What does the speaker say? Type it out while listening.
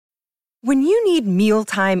When you need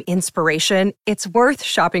mealtime inspiration, it's worth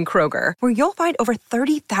shopping Kroger, where you'll find over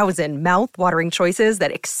 30,000 mouth-watering choices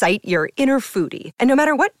that excite your inner foodie. And no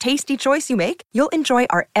matter what tasty choice you make, you'll enjoy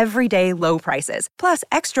our everyday low prices, plus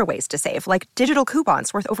extra ways to save, like digital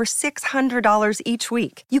coupons worth over $600 each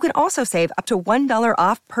week. You can also save up to $1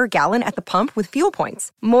 off per gallon at the pump with fuel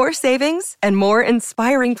points. More savings and more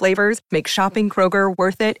inspiring flavors make shopping Kroger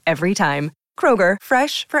worth it every time. Kroger,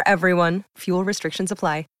 fresh for everyone. Fuel restrictions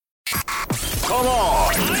apply. Come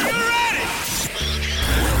on. Are you ready?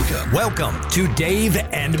 Welcome to Dave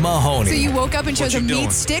and Mahoney. So you woke up and chose a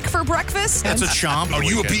meat stick for breakfast? That's a chomp. Are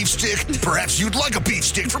you a beef stick? Perhaps you'd like a beef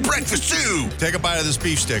stick for breakfast, too. Take a bite of this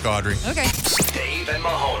beef stick, Audrey. Okay. Dave and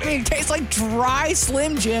Mahoney. It tastes like dry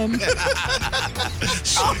Slim Jim. I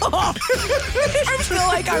feel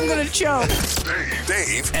like I'm going to choke.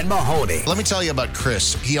 Dave. And Mahoney. Let me tell you about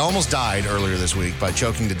Chris. He almost died earlier this week by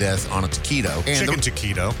choking to death on a taquito. Chicken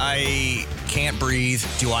taquito. I can't breathe.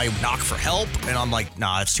 Do I knock for help? And I'm like,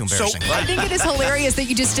 nah, that's too embarrassing. I think it is hilarious that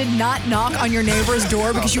you just did not knock on your neighbor's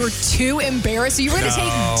door because you were too embarrassed. So you were going to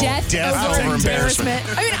take death over embarrassment.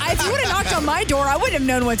 I mean, if you would have knocked on my door, I wouldn't have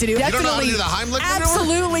known what to do. You don't know how to do the Heimlich maneuver?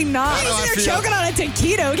 Absolutely not. He's choking on a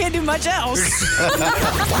taquito. Can't do much else.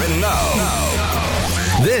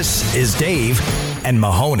 No. This is Dave and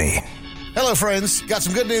Mahoney. Hello, friends. Got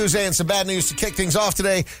some good news and some bad news to kick things off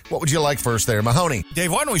today. What would you like first there, Mahoney? Dave,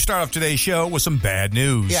 why don't we start off today's show with some bad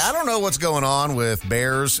news? Yeah, I don't know what's going on with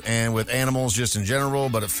bears and with animals just in general,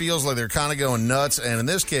 but it feels like they're kind of going nuts. And in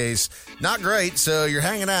this case, not great. So you're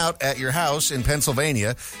hanging out at your house in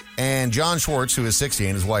Pennsylvania, and John Schwartz, who is 60,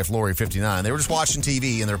 and his wife, Lori, 59, they were just watching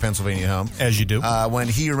TV in their Pennsylvania home. As you do. When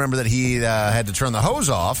he remembered that he had to turn the hose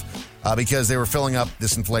off because they were filling up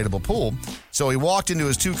this inflatable pool. So he walked into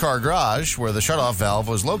his two-car garage where the shutoff valve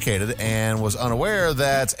was located and was unaware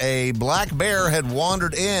that a black bear had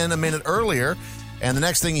wandered in a minute earlier. And the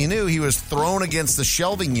next thing he knew, he was thrown against the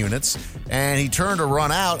shelving units, and he turned to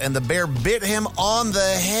run out, and the bear bit him on the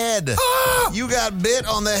head. You got bit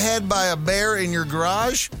on the head by a bear in your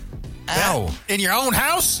garage? Ow. In your own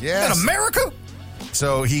house? Yes. In America?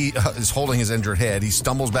 So he is holding his injured head. He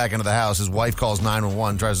stumbles back into the house. His wife calls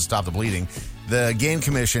 911, tries to stop the bleeding. The game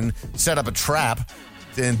commission set up a trap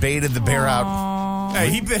and baited the bear out. Hey,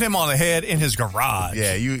 he bit him on the head in his garage.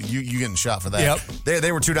 Yeah, you getting shot for that. Yep.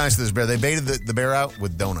 They were too nice to this bear. They baited the bear out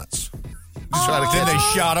with donuts. Then they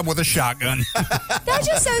shot him with a shotgun. That's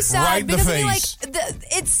just so sad. Right in the because I mean, face.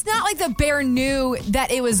 it's not like the bear knew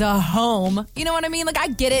that it was a home. You know what I mean? Like, I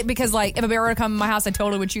get it because, like, if a bear were to come in my house, I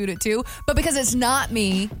totally would shoot it too. But because it's not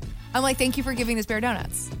me, I'm like, thank you for giving this bear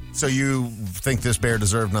donuts. So you think this bear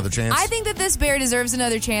deserved another chance? I think that this bear deserves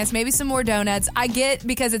another chance. Maybe some more donuts. I get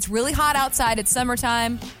because it's really hot outside. It's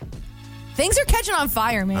summertime. Things are catching on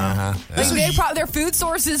fire, man. Like, their food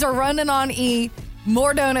sources are running on E.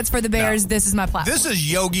 More donuts for the bears. No. This is my platform. This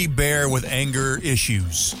is Yogi Bear with anger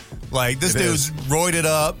issues. Like, this dude's roided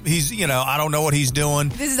up. He's, I don't know what he's doing.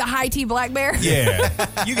 This is a high tea black bear. Yeah.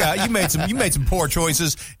 You made some poor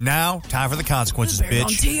choices. Now, time for the consequences, bitch.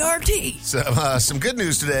 On TRT. Some good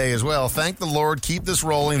news today as well. Thank the Lord. Keep this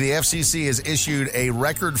rolling. The FCC has issued a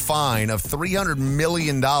record fine of $300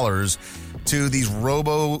 million to these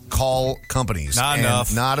robocall companies. Not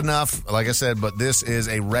enough, like I said, but this is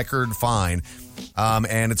a record fine.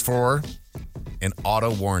 And it's for an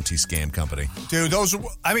auto warranty scam company. Dude,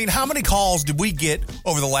 how many calls did we get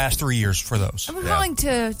over the last 3 years for those? I'm calling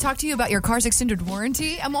to talk to you about your car's extended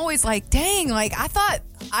warranty. I'm always like, dang, like, I thought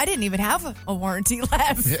I didn't even have a warranty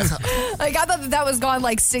left. Yeah. Like, I thought that was gone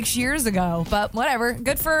like 6 years ago, but whatever.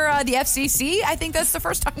 Good for the FCC. I think that's the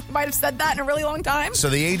first time we might have said that in a really long time. So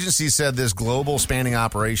the agency said this global spanning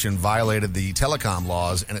operation violated the telecom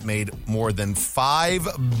laws, and it made more than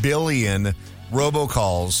 5 billion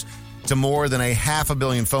robocalls to more than 500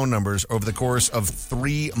 million phone numbers over the course of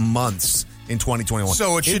 3 months in 2021.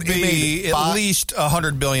 So it should be at least a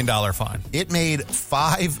 $100 billion fine. It made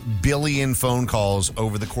 5 billion phone calls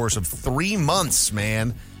over the course of 3 months,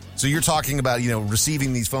 man. So you're talking about,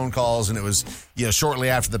 receiving these phone calls, and it was, shortly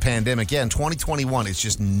after the pandemic. Yeah, in 2021, it's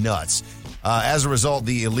just nuts. As a result,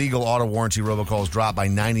 the illegal auto warranty robocalls dropped by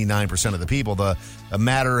 99% of the people. The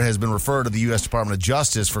matter has been referred to the U.S. Department of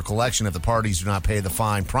Justice for collection if the parties do not pay the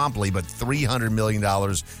fine promptly. But $300 million,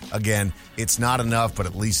 again, it's not enough, but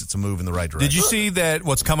at least it's a move in the right direction. Did you see that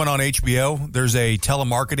what's coming on HBO? There's a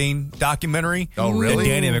telemarketing documentary. Oh, really?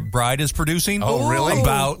 That Danny McBride is producing. Oh, really?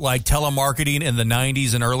 About like telemarketing in the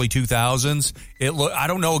 90s and early 2000s. I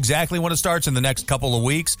don't know exactly when it starts in the next couple of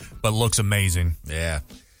weeks, but it looks amazing. Yeah.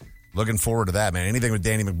 Looking forward to that, man. Anything with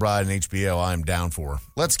Danny McBride and HBO, I'm down for.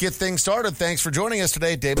 Let's get things started. Thanks for joining us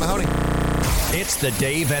today, Dave Mahoney. It's the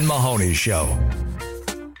Dave and Mahoney Show.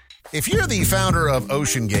 If you're the founder of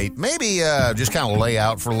OceanGate, maybe just kind of lay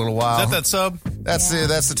out for a little while. Is that sub? That's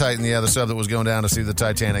the Titan, the sub that was going down to see the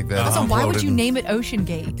Titanic. That So why would imploded. you name it Ocean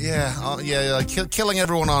Gate? Killing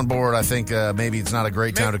everyone on board. I think maybe it's not a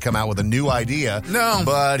great time to come out with a new idea. No.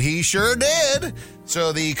 But he sure did.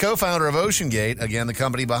 So the co-founder of OceanGate, again, the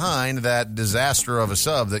company behind that disaster of a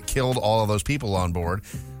sub that killed all of those people on board,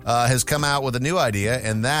 has come out with a new idea,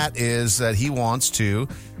 and that is that he wants to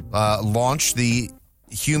launch the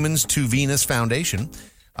Humans to Venus Foundation.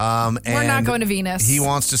 We're not going to Venus. He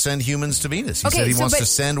wants to send humans to Venus. He said he wants to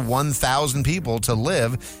send 1,000 people to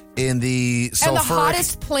live in the sulfuric... And the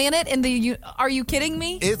hottest planet in the... Are you kidding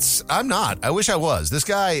me? I'm not. I wish I was. This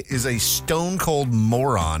guy is a stone-cold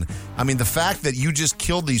moron. I mean, the fact that you just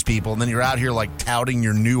killed these people and then you're out here, like, touting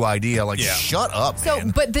your new idea. Like, shut up, man.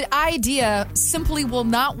 But the idea simply will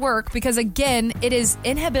not work because, again, it is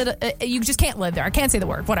you just can't live there. I can't say the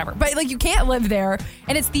word, whatever. But, like, you can't live there,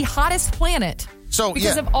 and it's the hottest planet. So,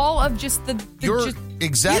 because of all of just you're just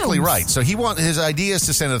exactly fumes. right. So his idea is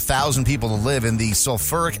to send 1,000 people to live in the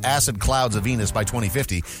sulfuric acid clouds of Venus by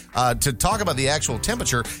 2050. To talk about the actual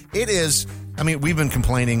temperature, it is. I mean, we've been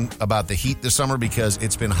complaining about the heat this summer because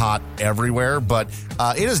it's been hot everywhere, but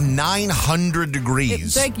it is 900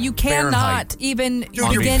 degrees. It's like you cannot Fahrenheit. even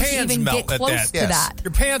Your pans melt get at close that. to that.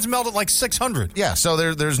 Your pans melt at like 600. Yeah, so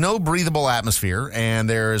there's no breathable atmosphere, and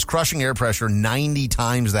there is crushing air pressure 90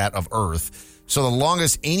 times that of Earth. So the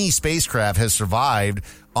longest any spacecraft has survived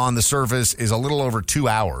on the surface is a little over 2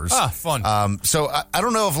 hours. Fun. So I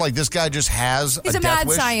don't know if like this guy just has He's a death mad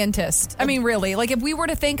wish. scientist. I mean, really, like if we were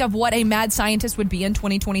to think of what a mad scientist would be in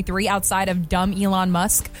 2023 outside of dumb Elon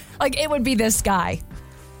Musk, like it would be this guy.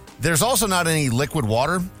 There's also not any liquid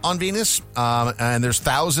water on Venus, and there's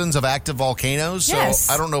thousands of active volcanoes. So Yes.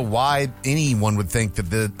 I don't know why anyone would think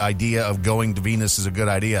that the idea of going to Venus is a good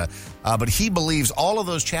idea. But he believes all of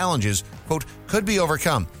those challenges, quote, could be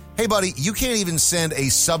overcome. Hey, buddy, you can't even send a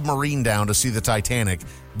submarine down to see the Titanic.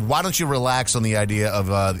 Why don't you relax on the idea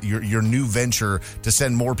of your new venture to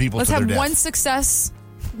send more people Let's to their have death? one success,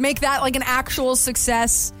 make that like an actual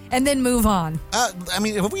success, and then move on. I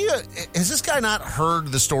mean, has this guy not heard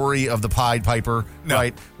the story of the Pied Piper, No.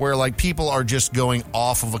 right? Where, like, people are just going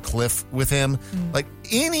off of a cliff with him. Like,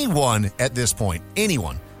 anyone at this point,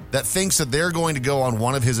 anyone that thinks that they're going to go on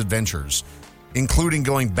one of his adventures, including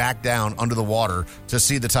going back down under the water to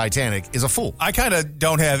see the Titanic, is a fool. I kind of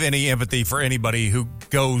don't have any empathy for anybody who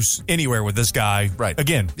goes anywhere with this guy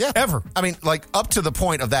again. Yeah. Ever. I mean, like, up to the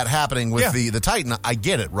point of that happening with the Titan, I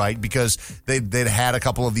get it, right? Because they'd had a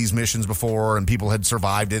couple of these missions before and people had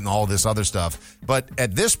survived it and all this other stuff. But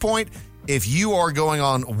at this point, if you are going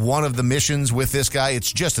on one of the missions with this guy,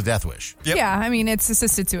 it's just a death wish. Yep. Yeah, I mean, it's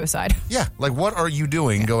assisted suicide. Yeah, like what are you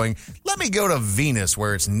doing going, let me go to Venus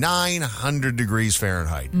where it's 900 degrees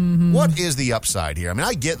Fahrenheit. What is the upside here? I mean,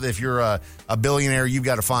 I get that if you're a billionaire, you've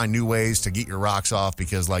got to find new ways to get your rocks off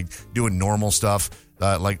because like doing normal stuff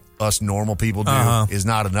like us normal people do is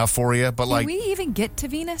not enough for you. But like, Can we even get to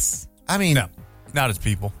Venus? I mean, No, not as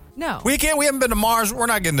people. No. We haven't been to Mars. We're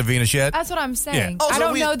not getting to Venus yet. That's what I'm saying. Yeah. I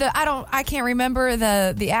don't know I can't remember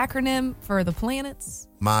the acronym for the planets.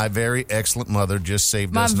 my very excellent mother just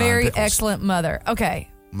saved My us 9 very pickles. excellent mother. Okay.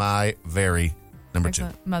 My very number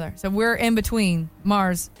Excellent mother. So we're in between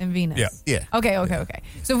Mars and Venus. Yeah. Yeah. Okay.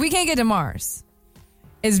 So if we can't get to Mars,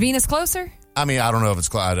 is Venus closer? 2. I mean, I don't know if it's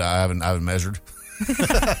close. I haven't measured.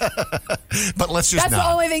 But let's just That's not.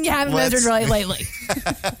 the only thing you haven't measured right lately.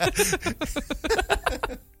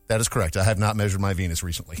 That is correct. I have not measured my Venus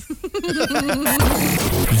recently.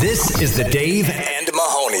 This is the Dave and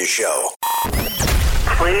Mahoney Show.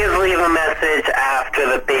 Please leave a message after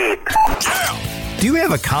the beep. Do you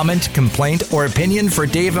have a comment, complaint, or opinion for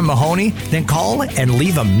Dave and Mahoney? Then call and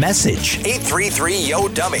leave a message.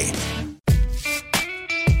 833-YO-DUMMY.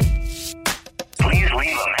 Please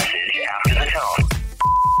leave a message after the tone.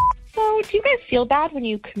 So, do you guys feel bad when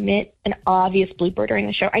you commit an obvious blooper during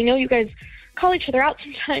the show? I know you guys call each other out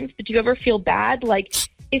sometimes, but do you ever feel bad, like,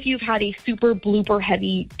 if you've had a super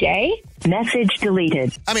blooper-heavy day? Message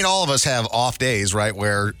deleted. I mean, all of us have off days, right,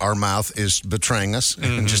 where our mouth is betraying us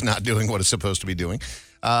and just not doing what it's supposed to be doing.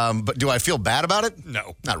 But do I feel bad about it?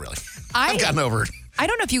 No. Not really. I've gotten over it. I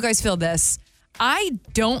don't know if you guys feel this. I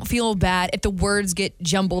don't feel bad if the words get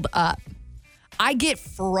jumbled up. I get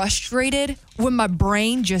frustrated when my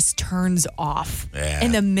brain just turns off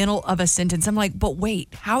in the middle of a sentence. I'm like, but wait,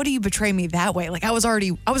 how do you betray me that way? Like I was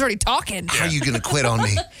already talking. How are you going to quit on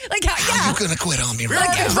me? Like how are you going to quit on me right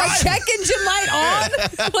like, now? is my check engine light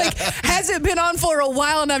on? Like, has it been on for a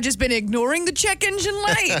while and I've just been ignoring the check engine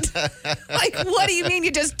light? Like, what do you mean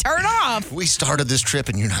you just turn off? We started this trip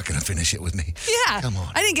and you're not going to finish it with me. Yeah. Come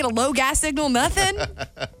on. I didn't get a low gas signal, nothing.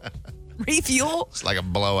 Refuel. It's like a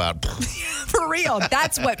blowout. For real.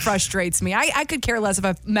 That's what frustrates me. I could care less if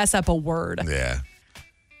I mess up a word. Yeah.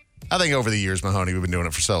 I think over the years, Mahoney, we've been doing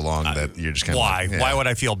it for so long that you're just kind of why? Like, Why would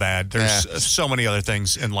I feel bad? There's so many other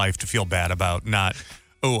things in life to feel bad about. Not,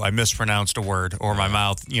 I mispronounced a word or my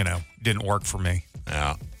mouth, didn't work for me.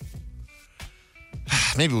 Yeah.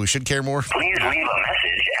 Maybe we should care more. Please leave a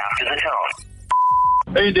message after the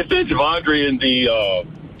tone. Hey, Defensive Audrey in the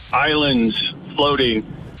islands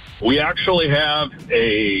floating. We actually have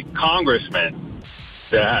a congressman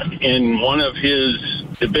that in one of his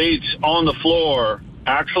debates on the floor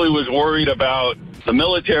actually was worried about the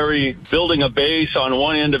military building a base on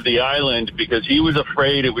one end of the island because he was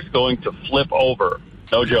afraid it was going to flip over.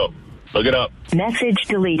 No joke. Look it up. Message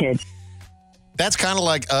deleted. That's kind of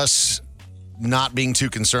like us not being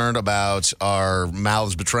too concerned about our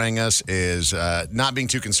mouths betraying us is not being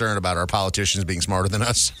too concerned about our politicians being smarter than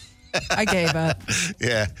us. I gave up.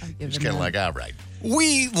 Yeah. Just kind of like, all right.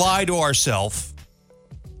 We lie to ourselves,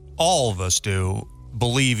 all of us do,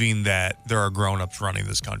 believing that there are grown-ups running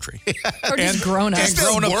this country. Or just grown-ups. And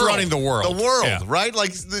grown-ups running the world. The world, right?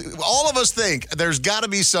 Like, all of us think there's got to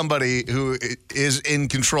be somebody who is in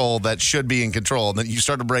control that should be in control. And then you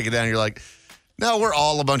start to break it down, and you're like, no, we're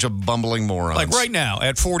all a bunch of bumbling morons. Like right now,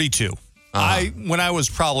 at 42, when I was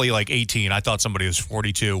probably like 18, I thought somebody who was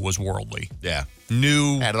 42 was worldly. Yeah.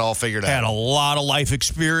 Had it all figured out. Had a lot of life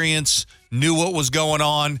experience, knew what was going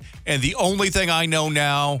on. And the only thing I know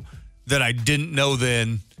now that I didn't know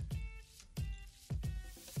then.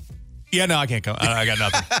 Yeah, no, I can't come. I got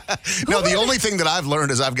nothing. No, the only thing that I've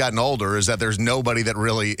learned as I've gotten older is that there's nobody that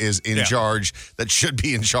really is in charge that should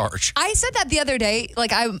be in charge. I said that the other day.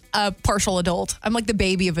 Like, I'm a partial adult. I'm like the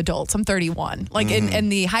baby of adults. I'm 31. Like, in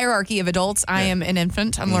the hierarchy of adults, I am an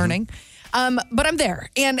infant. I'm learning. But I'm there.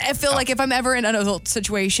 And I feel like if I'm ever in an adult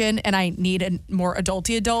situation and I need a more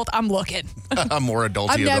adulty adult, I'm looking. A more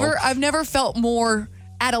adulty adult. I've never felt more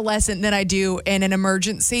adolescent than I do in an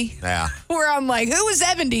emergency. Yeah. Where I'm like, who is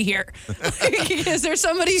 70 here? Is there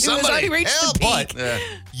somebody who has already reached the peak? But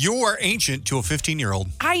you are ancient to a 15-year-old.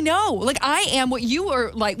 I know. Like, I am what you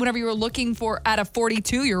were like whenever you were looking for at a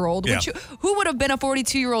 42-year-old. Yeah. Who would have been a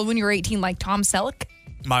 42-year-old when you were 18, like Tom Selleck?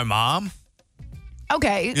 My mom.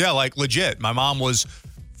 Okay. Yeah, like legit. My mom was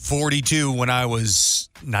 42 when I was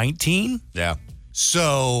 19. Yeah.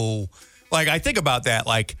 So, like, I think about that.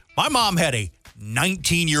 Like, my mom had a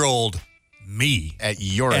 19-year-old me. At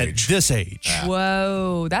your age. At this age. Yeah.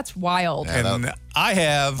 Whoa, that's wild. And I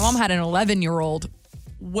have... Mom had an 11-year-old.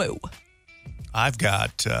 Whoa. I've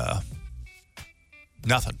got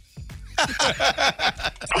nothing.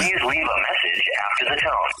 Please leave a message after the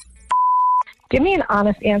tone. Give me an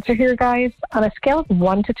honest answer here, guys. On a scale of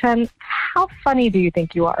 1 to 10, how funny do you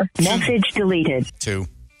think you are? Message deleted.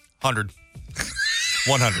 200.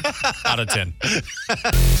 100 out of 10.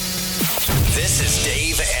 This is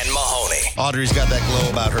Dave and Mahoney. Audrey's got that glow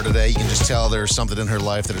about her today. You can just tell there's something in her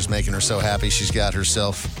life that is making her so happy. She's got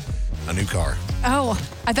herself a new car. Oh,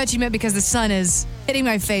 I thought you meant because the sun is hitting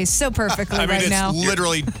my face so perfectly right now. It's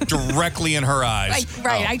literally directly in her eyes.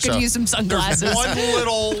 Right, I could use some sunglasses. There's one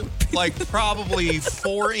little, like, probably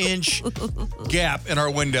 4-inch gap in our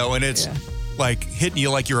window, and it's like hitting you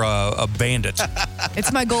like you're a bandit.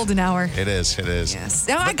 It's my golden hour. It is. Yes.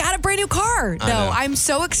 Now I got a brand new car. No, I'm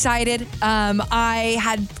so excited. I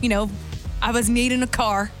had, I was needing a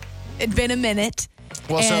car. It'd been a minute.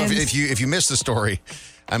 Well, so if you missed the story,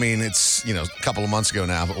 I mean, it's, a couple of months ago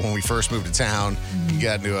now, but when we first moved to town, you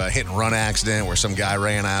got into a hit and run accident where some guy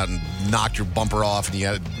ran out and knocked your bumper off, and you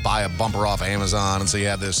had to buy a bumper off Amazon. And so you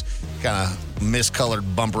have this kind of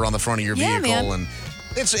miscolored bumper on the front of your vehicle. Man. And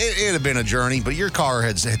it had been a journey, but your car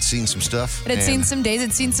had seen some stuff. It had seen some days. It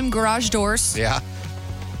had seen some garage doors. Yeah.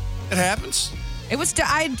 It happens. It was,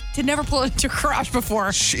 I had never pulled into a garage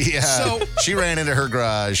before. She ran into her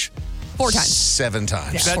garage 4 times. 7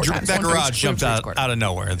 times. Yeah, That garage jumped out of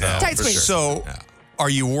nowhere, though. Tight squeeze. So, are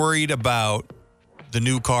you worried about the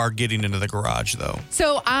new car getting into the garage, though?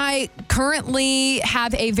 So, I currently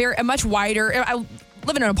have a much wider... I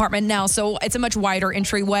live in an apartment now, so it's a much wider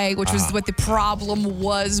entryway, which was what the problem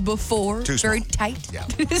was before. Too small. Very tight. Yeah.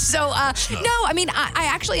 So, no, I mean, I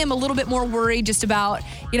actually am a little bit more worried just about,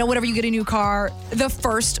 whenever you get a new car, the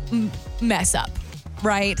first mess up,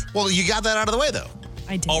 right? Well, you got that out of the way, though.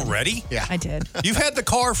 I did. Already? Yeah. I did. You've had the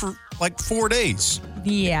car for like 4 days.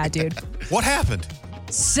 Yeah, dude. What happened?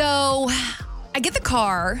 So I get the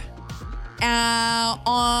car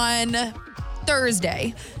on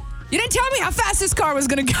Thursday. You didn't tell me how fast this car was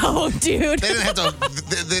going to go, dude. They didn't have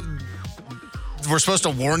to. We're supposed to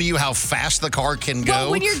warn you how fast the car can go.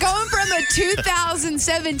 But when you're going from a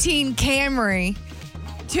 2017 Camry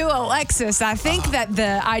to a Lexus, I think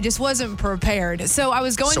that I just wasn't prepared. So I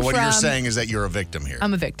was going from... So what you're saying is that you're a victim here.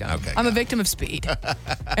 I'm a victim. Okay. I'm a victim of speed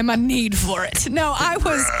and my need for it. No,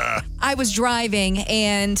 I was driving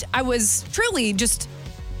and I was truly just...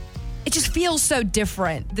 It just feels so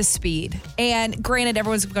different, the speed. And granted,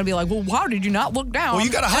 everyone's going to be like, well, why did you not look down? Well,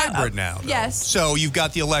 you got a hybrid now. Though. Yes. So you've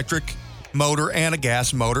got the electric motor and a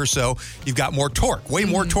gas motor, so you've got more torque, way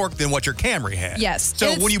more torque than what your Camry had. Yes.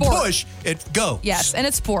 So when you push, it goes. Yes, and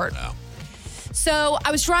it's sport. Oh. So I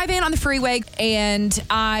was driving on the freeway and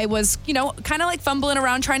I was, kind of like fumbling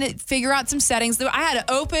around trying to figure out some settings. I had an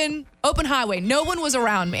open highway. No one was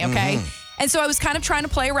around me, okay? And so I was kind of trying to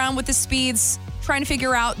play around with the speeds, trying to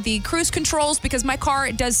figure out the cruise controls because my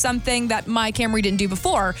car does something that my Camry didn't do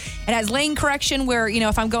before. It has lane correction where,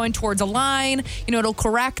 if I'm going towards a line, it'll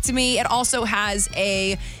correct me. It also has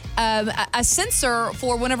a sensor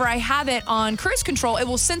for whenever I have it on cruise control, it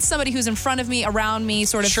will sense somebody who's in front of me, around me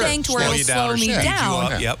sort of thing to where it'll slow me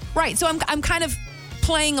down. Yep. Right. So I'm kind of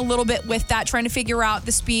playing a little bit with that, trying to figure out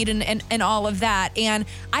the speed and all of that. And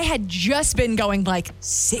I had just been going like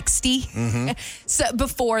 60 so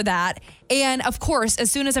before that. And of course, as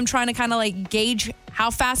soon as I'm trying to kind of like gauge how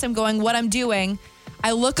fast I'm going, what I'm doing,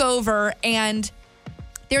 I look over and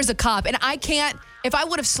there's a cop. And I can't, if I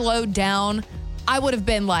would have slowed down, I would have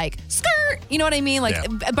been like, skirt. You know what I mean? Like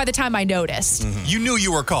by the time I noticed. You knew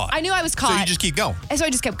you were caught. I knew I was caught. So you just keep going. And so I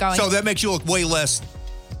just kept going. So that makes you look way less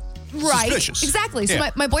suspicious. Exactly. So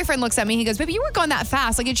my boyfriend looks at me and he goes, baby, you weren't going that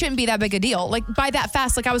fast. Like, it shouldn't be that big a deal. Like, by that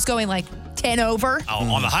fast, like I was going like 10 over. Oh,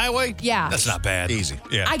 on the highway? Yeah. That's not bad. Easy.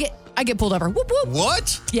 Yeah. I get pulled over. Whoop, whoop.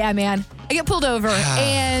 What? Yeah, man. I get pulled over.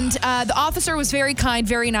 And the officer was very kind,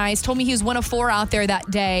 very nice, told me he was one of 4 out there that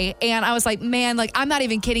day. And I was like, man, like, I'm not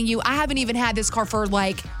even kidding you. I haven't even had this car for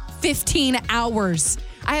like 15 hours.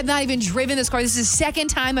 I have not even driven this car. This is the second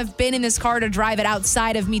time I've been in this car to drive it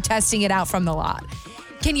outside of me testing it out from the lot.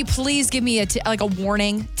 Can you please give me a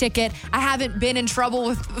warning ticket? I haven't been in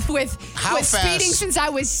trouble with speeding since I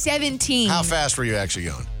was 17. How fast were you actually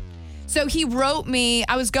going? So he wrote me,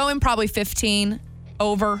 I was going probably 15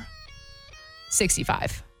 over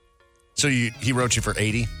 65. So he wrote you for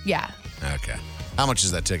 80? Yeah. Okay. How much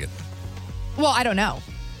is that ticket? Well, I don't know.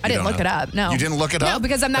 I didn't look it up. No. You didn't look it up? No,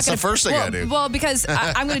 because I'm not going to. That's the first thing I do. Well, because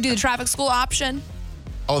I'm going to do the traffic school option.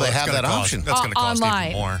 Oh, they have that option? That's going to cost online.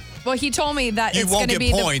 even more. Well, he told me that you it's going to be.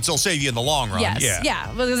 You won't get points. It'll save you in the long run. Yes.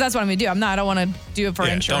 Yeah. Because that's what I'm going to do. I don't want to do it for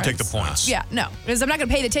insurance. Don't take the points. Yeah. No. Because I'm not going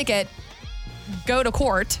to pay the ticket, go to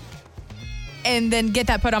court, and then get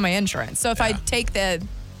that put on my insurance. So if I take the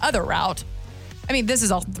other route, I mean, this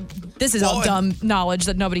is all dumb knowledge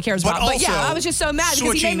that nobody cares about. But yeah, I was just so mad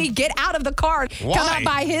because he made me get out of the car, come out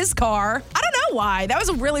by his car. I don't know why. That was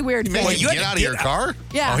a really weird thing. You get out of your car?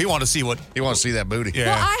 Yeah. Oh, he wanted to see that booty. Yeah.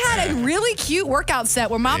 Well, I had a really cute workout set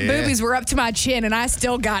where my boobies were up to my chin, and I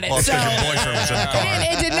still got it. Well, so your boyfriend was in the car.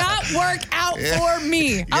 It did not work out for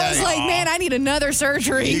me. I was like, man, I need another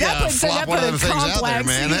surgery. That put a complex.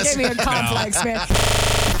 Man. You gave me a complex, man.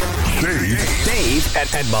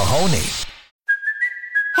 Dave and Mahoney.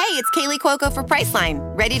 Hey, it's Kaylee Cuoco for Priceline.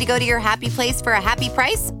 Ready to go to your happy place for a happy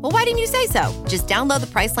price? Well, why didn't you say so? Just download the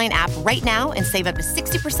Priceline app right now and save up to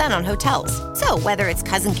 60% on hotels. So whether it's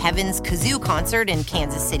Cousin Kevin's Kazoo Concert in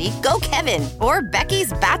Kansas City, go Kevin, or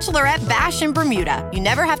Becky's Bachelorette Bash in Bermuda, you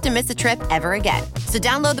never have to miss a trip ever again. So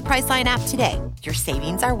download the Priceline app today. Your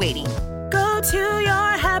savings are waiting. Go to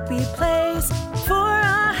your happy place for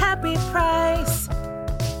a happy price.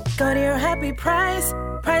 Go to your happy price,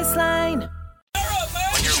 Priceline.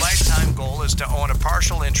 When your lifetime goal is to own a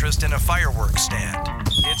partial interest in a fireworks stand,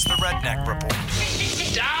 it's the Redneck Report.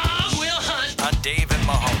 Dog will hunt. On Dave and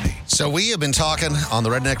Mahoney. So we have been talking on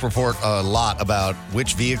the Redneck Report a lot about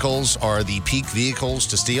which vehicles are the peak vehicles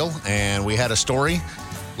to steal, and we had a story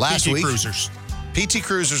last week. PT Cruisers. PT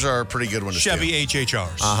Cruisers are a pretty good one to Chevy steal.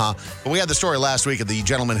 HHRs. But we had the story last week of the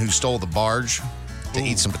gentleman who stole the barge to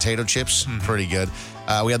eat some potato chips. Pretty good.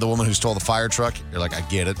 We had the woman who stole the fire truck. You're like, I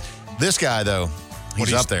get it. This guy, though,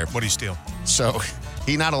 he's up there. What'd he steal? So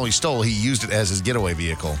he not only stole, he used it as his getaway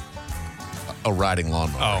vehicle, a riding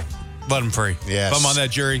lawnmower. Oh, let him free. Yes. If I'm on that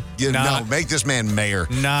jury. No, make this man mayor.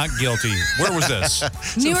 Not guilty. Where was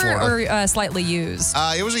this? Newer or slightly used?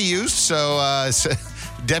 It was a used, so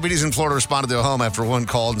Deputies in Florida responded to a home after one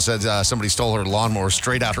called and said somebody stole her lawnmower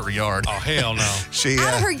straight out of her yard. Oh, hell no.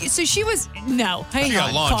 So she was, no, hang She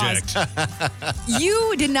on. got lawn pause. jacked.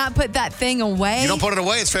 You did not put that thing away. You don't put it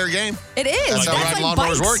away, it's fair game. It is. That's how riding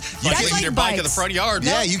lawnmowers work. You That's can't like leave your bike in the bikes. front yard.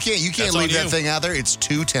 Yeah, you can't That's leave on that you. thing out there. It's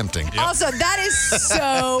too tempting. Also, that is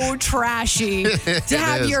so trashy to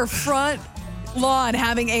have is. your front lawn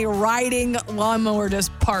having a riding lawnmower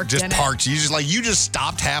just parked Just in parked. You just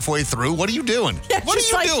stopped halfway through. What are you doing? Yeah, What are just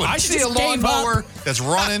you like- doing? I see a Just gave lawnmower that's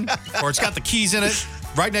running or it's got the keys in it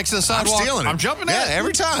right next to the I'm sidewalk. stealing it. I'm jumping in. Yeah,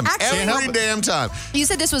 every time. Actually- every damn time. it. You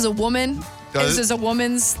said this was a woman. Does Is it? this a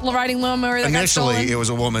woman's riding lawnmower that got Initially, stolen? it was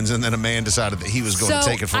a woman's, and then a man decided that he was going to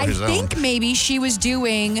take it for his I own. think maybe she was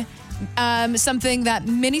doing something that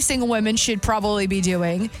many single women should probably be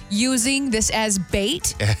doing, using this as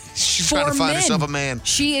bait. She's for trying to find men. herself a man.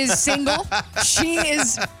 She is single. She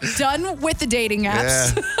is done with the dating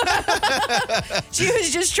apps. She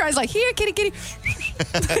was just trying, like, here, kitty, kitty.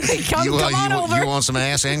 come on over. You want some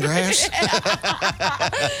ass and grass? I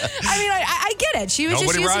mean, I get it. She was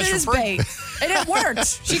Nobody just rides using it as for free. bait. And it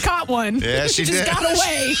worked. She caught one. Yeah, she just did. got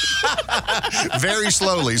away. Very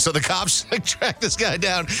slowly. So the cops track this guy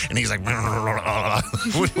down, and he's like, where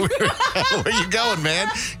you going, man?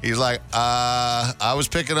 He's like, I was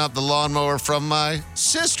picking up the lawnmower from my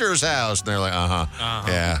sister's house. And they're like,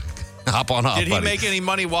 yeah. Hop on up, Did he buddy. make any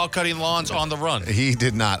money while cutting lawns on the run? He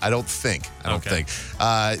did not. I don't think.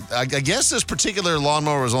 I guess this particular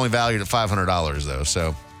lawnmower was only valued at $500, though.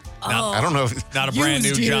 So I don't know. Not a brand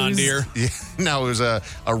new John Deere. Yeah, no, it was a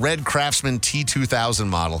red Craftsman T2000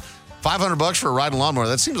 model. $500 for a riding lawnmower.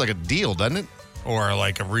 That seems like a deal, doesn't it? Or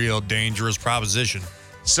like a real dangerous proposition.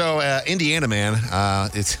 So, Indiana man,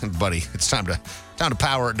 it's time to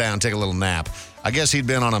power it down, take a little nap. I guess he'd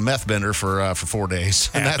been on a meth bender for 4 days.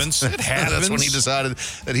 And Happens. It happens. That's when he decided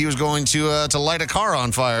that he was going to light a car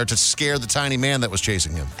on fire to scare the tiny man that was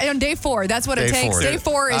chasing him. And on day 4, that's what it Day takes. 4. Day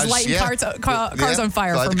 4 is lighting cars on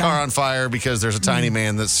fire light for the men. car on fire because there's a tiny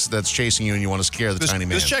man that's chasing you and you want to scare the tiny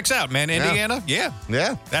man. This checks out, man. Indiana, yeah.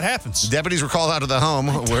 That happens. Deputies were called out to the home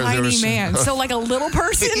where there was Tiny man. So like a little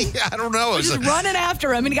person? Yeah, I don't know. He's just running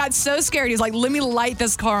after him, and he got so scared. He's like, let me light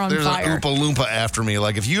this car on There's fire. an Oompa Loompa after me.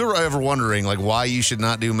 Like, if you're ever wondering, like, why you should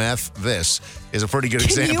not do meth, this is a pretty good Can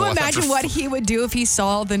example. you imagine what he would do if he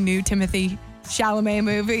saw the new Timothy Chalamet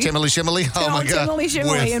movie? Timely Shimley? Oh, my God. Timely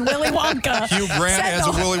Shimley and Willy Wonka. Hugh Grant as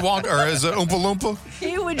a Willy Wonka, or as a Oompa Loompa?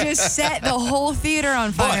 He would just set the whole theater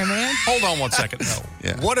on fire, man. Hold on one second, though.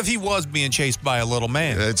 Yeah. What if he was being chased by a little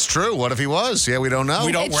man? It's true. What if he was? Yeah, we don't know.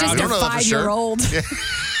 It's just a 5-year-old.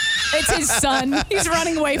 It's his son. He's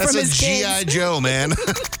running away That's from a his G.I. kids. Joe, man.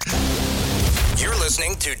 You're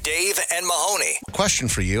listening to Dave and Mahoney. Question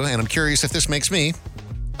for you, and I'm curious if this makes me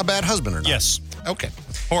a bad husband or not. Yes. Okay.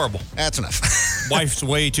 Horrible. That's enough. Wife's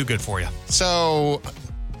way too good for you. So,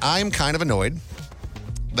 I'm kind of annoyed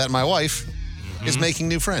that my wife is making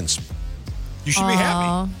new friends. You should be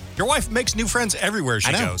happy. Your wife makes new friends everywhere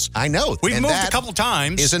she goes. I know. We've And moved that a couple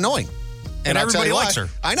times. Is annoying. And I'll tell everybody you likes why. her.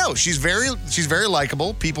 I know. She's very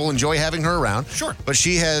likable. People enjoy having her around. Sure. But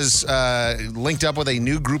she has linked up with a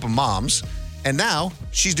new group of moms, and now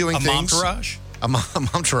she's doing things. Momtourage? A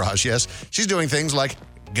momtourage, yes. She's doing things like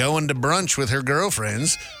going to brunch with her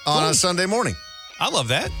girlfriends on a Sunday morning. I love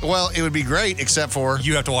that. Well, it would be great, except for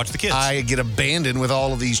you have to watch the kids. I get abandoned with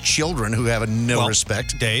all of these children who have no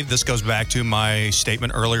respect. Dave, this goes back to my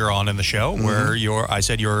statement earlier on in the show where I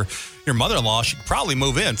said your mother-in-law should probably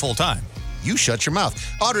move in full time. You shut your mouth.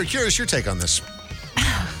 Audrey, curious your take on this.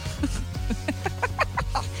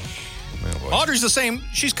 Audrey's the same.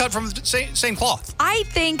 She's cut from the same cloth. I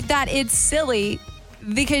think that it's silly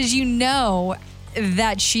because you know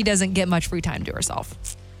that she doesn't get much free time to herself.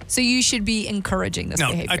 So you should be encouraging this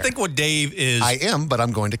behavior. I think what Dave is... I am, but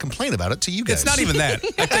I'm going to complain about it to you guys. It's not even that.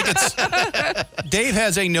 I think it's... Dave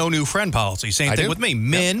has a no new friend policy. Same thing with me.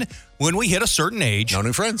 Men, when we hit a certain age... No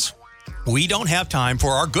new friends. We don't have time for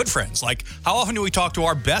our good friends. Like, how often do we talk to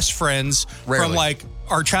our best friends from, like,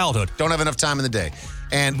 our childhood? Don't have enough time in the day.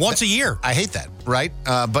 And once a year. I hate that, right?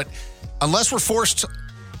 But unless we're forced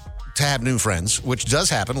to have new friends, which does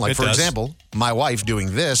happen, like, for example, my wife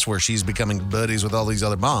doing this, where she's becoming buddies with all these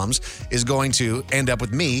other moms, is going to end up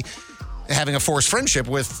with me having a forced friendship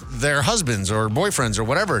with their husbands or boyfriends or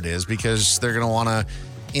whatever it is, because they're going to want to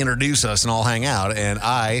introduce us and all hang out, and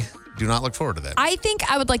I do not look forward to that. I think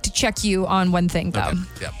I would like to check you on one thing, though. Okay.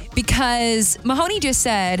 Yeah. Because Mahoney just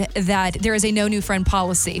said that there is a no new friend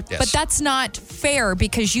policy. Yes. But that's not fair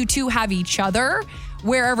because you two have each other.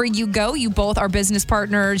 wherever you go, you both are business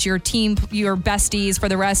partners, your team, your besties for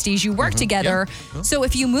the resties, you work together. Yeah. So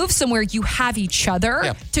if you move somewhere, you have each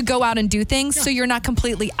other to go out and do things, so you're not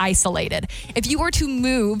completely isolated. If you were to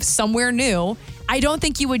move somewhere new, I don't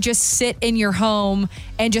think you would just sit in your home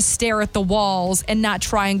and just stare at the walls and not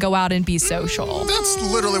try and go out and be social.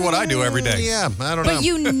 That's literally what I do every day. Yeah, I don't know. But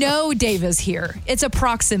you know Dave is here. It's a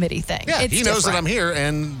proximity thing. Yeah, it's he knows that different. I'm here,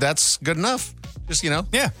 and that's good enough. Just,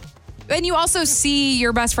 Yeah. And you also see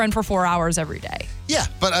your best friend for 4 hours every day. Yeah,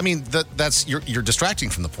 but I mean, that's you're distracting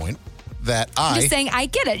from the point that I'm just saying, I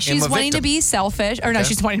get it. She's wanting to be selfish. Or no,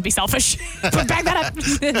 she's wanting to be selfish. Back that up.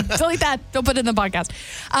 Delete that. Don't put it in the podcast.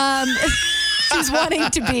 She's wanting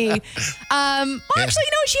to be, actually,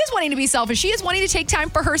 no, she is wanting to be selfish. She is wanting to take time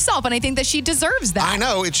for herself, and I think that she deserves that. I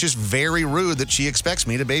know. It's just very rude that she expects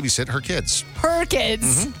me to babysit her kids. Her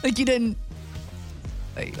kids. Like you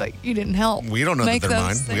didn't help. We don't know that they're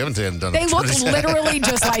mine. We haven't done it. They look literally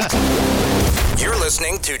just like You're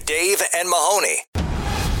listening to Dave and Mahoney.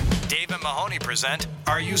 Dave and Mahoney present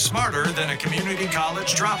Are You Smarter Than a Community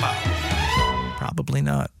College Dropout? Probably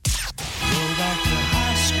not.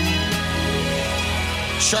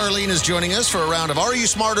 Charlene is joining us for a round of Are You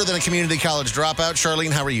Smarter Than a Community College Dropout?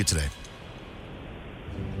 Charlene, how are you today?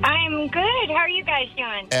 I'm good. How are you guys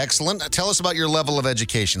doing? Excellent. Tell us about your level of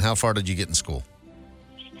education. How far did you get in school?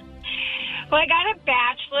 Well, I got a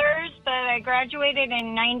bachelor's, but I graduated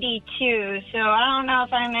in 92, so I don't know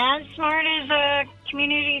if I'm as smart as a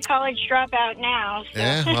community college dropout now. So.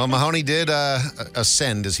 Yeah, well, Mahoney did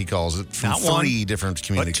ascend, as he calls it, from three different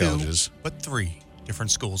community colleges. But 3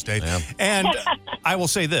 different schools, Dave. Yeah. And I will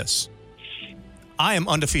say this. I am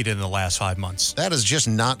undefeated in the last 5 months. That is just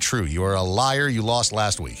not true. You are a liar. You lost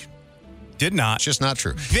last week. Did not. It's just not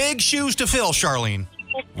true. Big shoes to fill, Charlene.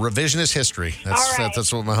 Revisionist history.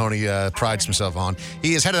 That's what Mahoney prides himself on.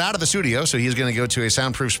 He is headed out of the studio, so he's going to go to a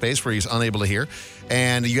soundproof space where he's unable to hear.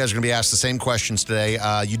 And you guys are going to be asked the same questions today.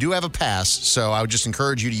 You do have a pass, so I would just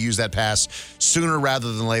encourage you to use that pass sooner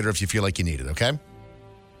rather than later if you feel like you need it, okay?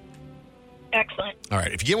 Excellent. All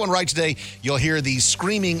right. If you get one right today, you'll hear the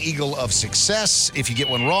screaming eagle of success. If you get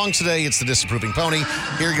one wrong today, it's the disapproving pony.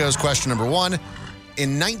 Here goes question number 1.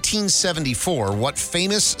 In 1974, what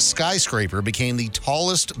famous skyscraper became the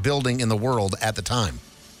tallest building in the world at the time?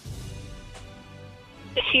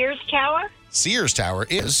 The Sears Tower? Sears Tower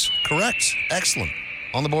is correct. Excellent.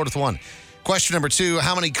 On the board with 1. Question number 2,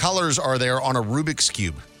 how many colors are there on a Rubik's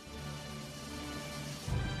Cube?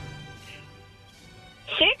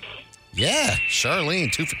 6? Yeah,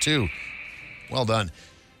 Charlene, 2 for 2. Well done.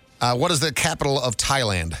 What is the capital of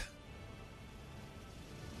Thailand?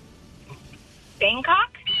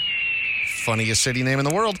 Bangkok? Funniest city name in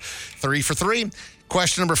the world. 3 for 3.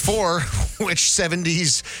 Question number 4, which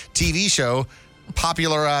 70s TV show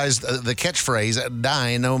popularized the catchphrase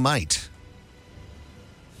Dynamite?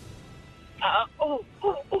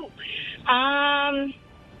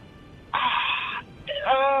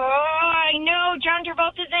 I know John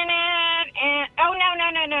Travolta's in it. And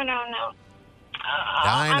no.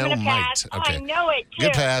 I'm gonna pass. Okay. I know it too.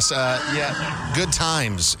 Good pass. Yeah. Good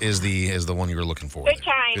Times is the one you were looking for. Good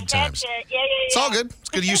Times. Good Times. That's it. Yeah. It's all good. It's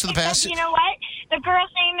good use of the pass. You know what? The girl's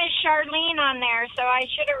name is Charlene on there, so I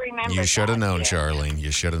should have remembered. You should have known, too. Charlene.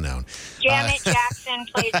 You should have known. Janet Jackson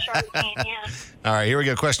played Charlene, yeah. All right, here we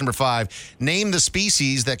go. Question number 5. Name the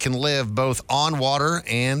species that can live both on water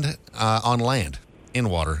and on land. In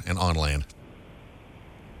water and on land.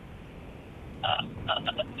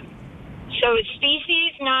 So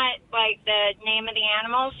species, not like the name of the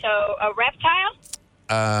animal. So a reptile?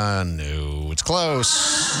 No. It's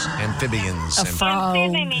close. Amphibians. A frog.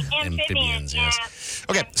 Amphibians, yes.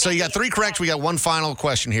 Okay, so you got 3 correct. We got one final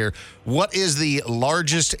question here. What is the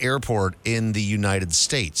largest airport in the United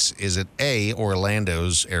States? Is it A,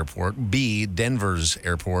 Orlando's airport, B, Denver's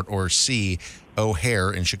airport, or C,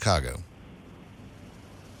 O'Hare in Chicago?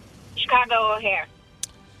 Chicago O'Hare.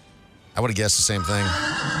 I would have guessed the same thing.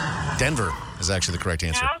 Denver is actually the correct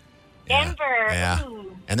answer. No? Denver. Yeah.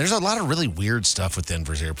 Ooh. And there's a lot of really weird stuff with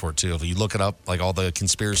Denver's airport, too. If you look it up, like all the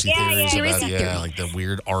conspiracy theories about, like the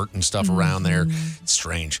weird art and stuff around there. It's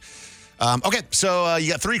strange. Okay, so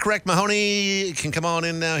you got 3 correct. Mahoney can come on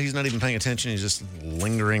in now. He's not even paying attention. He's just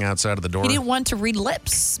lingering outside of the door. He didn't want to read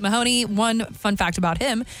lips. Mahoney, one fun fact about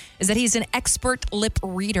him is that he's an expert lip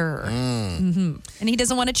reader. And he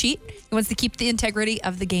doesn't want to cheat. He wants to keep the integrity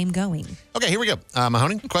of the game going. Okay, here we go.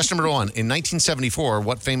 Mahoney, question number 1. In 1974,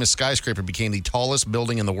 what famous skyscraper became the tallest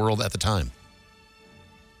building in the world at the time?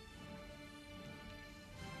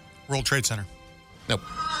 World Trade Center. Nope.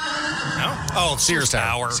 No? Oh, Sears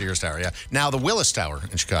Tower. Tower. Sears Tower, yeah. Now the Willis Tower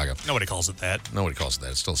in Chicago. Nobody calls it that. Nobody calls it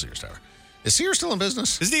that. It's still Sears Tower. Is Sears still in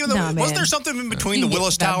business? Isn't even wasn't there something in between the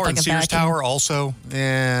Willis Tower and Sears Tower also?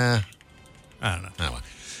 Yeah. I don't know. Anyway.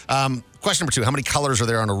 Question number 2. How many colors are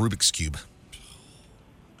there on a Rubik's Cube?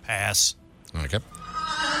 Pass. Okay.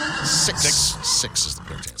 6 is the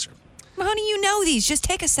correct answer. Mahoney, you know these. Just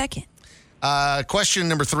take a second. Question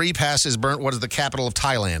number 3. Pass is burnt. What is the capital of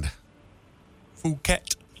Thailand?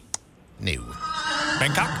 Phuket. No.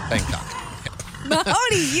 Bangkok.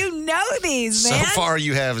 Mahoney, you know these, man. So far,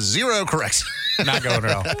 you have 0 correct. Not going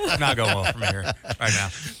well. Not going well from here right now.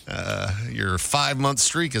 Your 5-month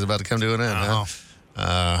streak is about to come to an end. Huh?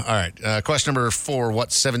 All right. Question number 4. What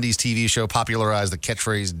 70s TV show popularized the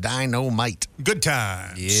catchphrase dynamite? Good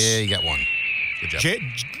times. Yeah, you got one. Good job.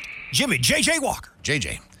 Jimmy, J.J. Walker.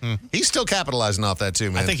 JJ. He's still capitalizing off that, too,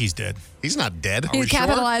 man. I think he's dead. He's not dead. He's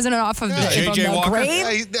capitalizing it off of J.J. the Walker.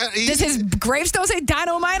 grave? Does his gravestone say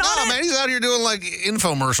dynamite on it? No, man, he's out here doing, like,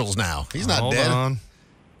 infomercials now. He's not Hold dead. on.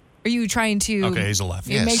 Are you trying to... Okay, he's alive.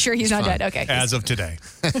 Make sure he's not fine. dead. Okay. As of today.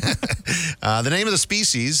 The name of the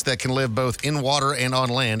species that can live both in water and on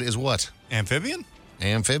land is what? Amphibian?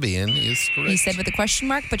 Amphibian is correct. He said with a question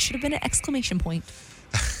mark, but should have been an exclamation point.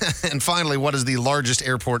 And finally, what is the largest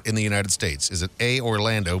airport in the United States? Is it A,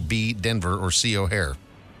 Orlando, B, Denver, or C, O'Hare?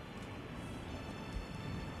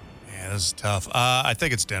 Yeah, this is tough. I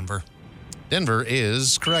think it's Denver. Denver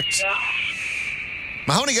is correct.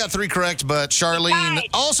 Mahoney got 3 correct, but Charlene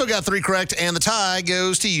also got 3 correct, and the tie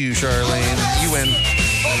goes to you, Charlene. You win.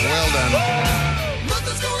 Well done.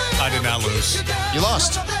 I did not lose. You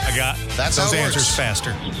lost. I got That's those how it answers works.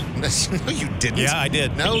 faster. No, you didn't. Yeah, I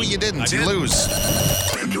did. No, you didn't. I did. You lose.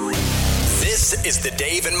 This is the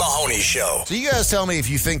Dave and Mahoney Show. So you guys tell me if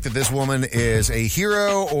you think that this woman is a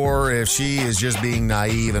hero or if she is just being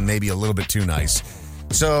naive and maybe a little bit too nice.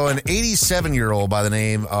 So an 87-year-old by the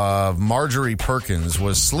name of Marjorie Perkins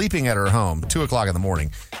was sleeping at her home, 2 o'clock in the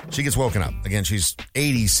morning. She gets woken up. Again, she's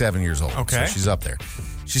 87 years old. Okay. So she's up there.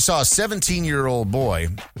 She saw a 17-year-old boy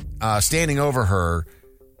standing over her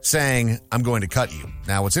saying, "I'm going to cut you."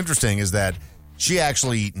 Now, what's interesting is that she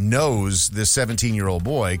actually knows this 17-year-old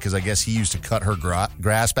boy because I guess he used to cut her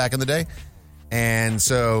grass back in the day. And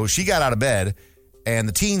so she got out of bed, and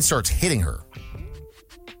the teen starts hitting her.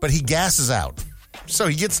 But he gasses out. So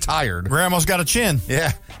he gets tired. Grandma's got a chin.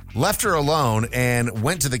 Yeah. Left her alone and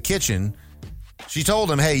went to the kitchen. She told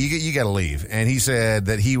him, "Hey, you got to leave." And he said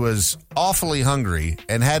that he was awfully hungry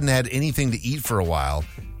and hadn't had anything to eat for a while.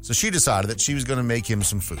 So she decided that she was going to make him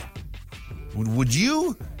some food. Would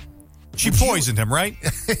you? She poisoned him, right?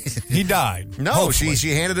 He died. No,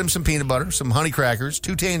 she handed him some peanut butter, some honey crackers,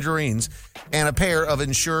 2 tangerines, and a pair of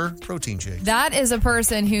Ensure protein shakes. That is a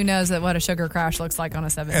person who knows that what a sugar crash looks like on a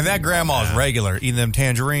 17. And that grandma's regular, eating them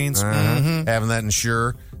tangerines. Having that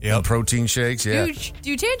Ensure and protein shakes, yeah.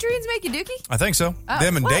 Do tangerines make you dookie? I think so.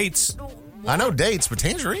 Them and dates. I know dates, but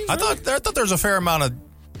tangerines? I thought there was a fair amount of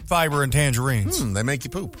fiber in tangerines. They make you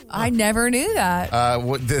poop. I never knew that.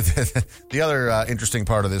 The other interesting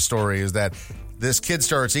part of this story is that this kid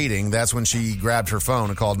starts eating. That's when she grabbed her phone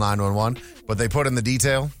and called 911. But they put in the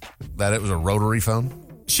detail that it was a rotary phone.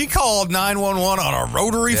 She called 911 on a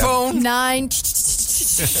rotary phone? And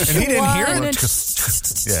he didn't hear it?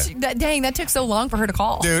 Dang, that took so long for her to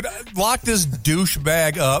call. Dude, lock this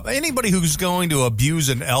douchebag up. Anybody who's going to abuse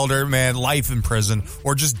an elder, man, life in prison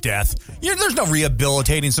or just death. There's no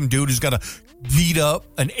rehabilitating some dude who's got to beat up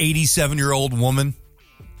an 87-year-old woman.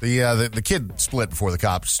 The kid split before the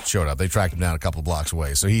cops showed up. They tracked him down a couple blocks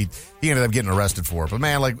away. So he ended up getting arrested for it. But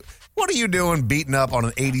man, like, what are you doing beating up on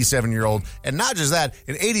an 87-year-old? And not just that,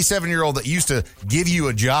 an 87-year-old that used to give you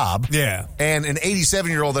a job. Yeah. And an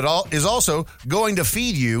 87-year-old that is also going to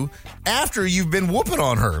feed you after you've been whooping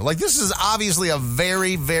on her. Like, this is obviously a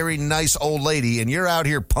very, very nice old lady, and you're out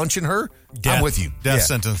here punching her? Death. I'm with you. Death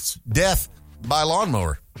sentence. Death by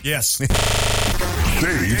lawnmower. Yes.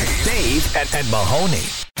 Dave and Mahoney.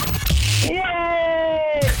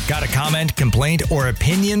 Got a comment, complaint, or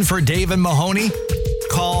opinion for Dave and Mahoney?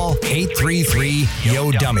 Call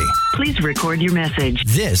 833-YO-DUMMY. Please record your message.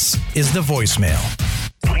 This is the voicemail.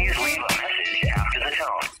 Please leave a message after the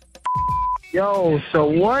tone. Yo, so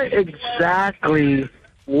what exactly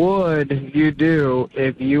would you do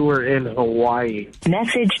if you were in Hawaii?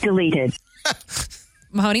 Message deleted.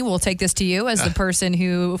 Mahoney, we'll take this to you as the person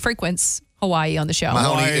who frequents Hawaii on the show.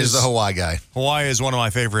 Mahoney is the Hawaii guy. Hawaii is one of my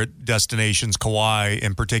favorite destinations. Kauai,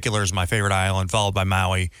 in particular, is my favorite island, followed by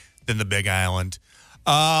Maui, then the Big Island.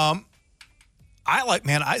 I like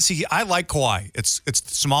Kauai. It's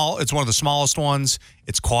small. It's one of the smallest ones.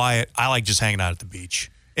 It's quiet. I like just hanging out at the beach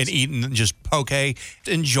and eating just poke,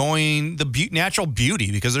 enjoying the natural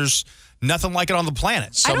beauty because there's nothing like it on the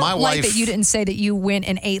planet. So I don't my like wife, that you didn't say that you went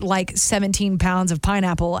and ate like 17 pounds of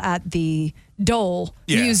pineapple at the Dole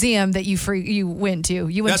Museum that you went to.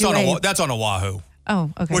 You went That's on Oahu.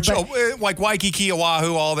 Oh, okay. Which, like Waikiki,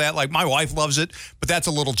 Oahu, all that. Like, my wife loves it, but that's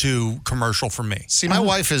a little too commercial for me. See, my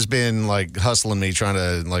wife has been like hustling me trying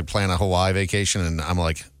to like plan a Hawaii vacation, and I'm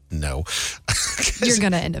like, no. You're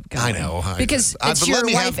going to end up going. I know. Because it's your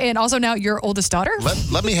wife and also now your oldest daughter?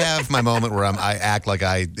 Let me have my moment where I act like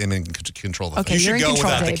I am in control of the Okay, thing. you're in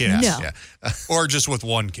control, without the Dave. kids. No. Yeah. Or just with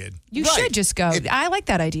one kid. You should just go. I like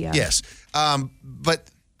that idea. Yes. But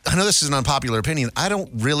I know this is an unpopular opinion. I don't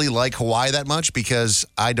really like Hawaii that much because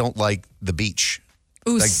I don't like the beach.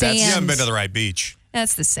 Ooh, like sand. You haven't been to the right beach.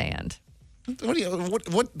 That's the sand.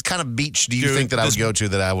 What kind of beach do you think that I would go to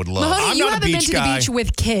that I would love? Mahoney, you haven't been to the beach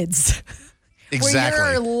with kids. Exactly.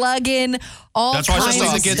 Where you're lugging all kinds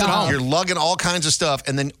of stuff. You're lugging all kinds of stuff,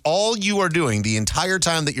 and then all you are doing the entire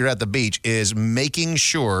time that you're at the beach is making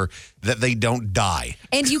sure that they don't die.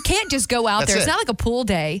 And you can't just go out That's there. It's it. not like a pool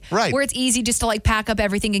day where it's easy just to like pack up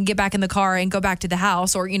everything and get back in the car and go back to the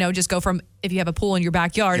house, or just go from, if you have a pool in your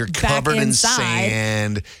backyard, You're back covered inside, in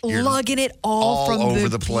sand. You're lugging it all from over the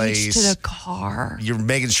the place beach to the car. You're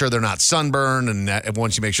making sure they're not sunburned, and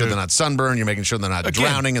once you make sure they're not sunburned, you're making sure they're not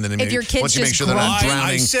drowning, and then if your kids once you make just sure they're not grow-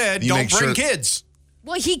 drowning, I said you don't make bring sure kids.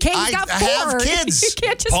 Well, he's got I four. have kids. You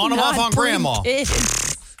can't just Pawn them off not on bring grandma.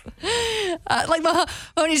 kids. Like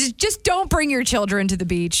Mahoney, just don't bring your children to the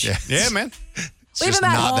beach. Yeah, man. It's Leave just them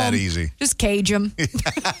at not home. that easy. Just cage them.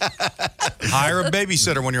 Hire a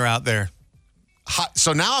babysitter when you're out there.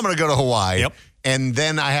 So now I'm going to go to Hawaii. Yep. And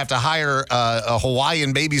then I have to hire a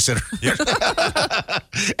Hawaiian babysitter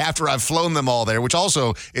after I've flown them all there, which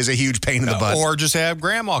also is a huge pain in the butt. Or just have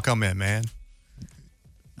grandma come in, man.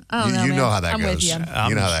 You know how that goes. With you. You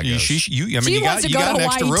know how that goes. You She got wants to go an to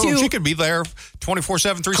extra Hawaii, room. too. She could be there 24/7,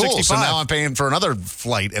 365. Cool. So now I'm paying for another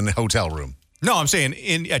flight and hotel room. No, I'm saying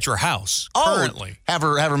at your house currently. Have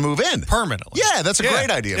her move in permanently. Yeah, that's a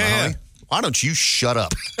great idea, Mahoney. Why don't you shut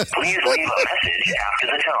up? Please leave a message after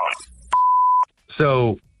the tone.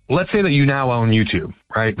 So let's say that you now own YouTube,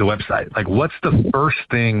 right? The website. Like, what's the first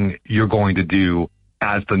thing you're going to do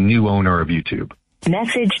as the new owner of YouTube?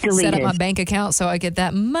 Message deleted. Set up my bank account so I get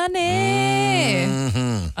that money.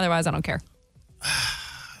 Mm-hmm. Otherwise, I don't care.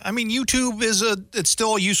 I mean, YouTube it's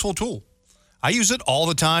still a useful tool. I use it all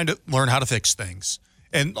the time to learn how to fix things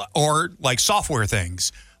or like software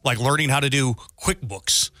things, like learning how to do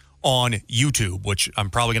QuickBooks on YouTube, which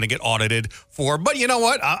I'm probably going to get audited for. But you know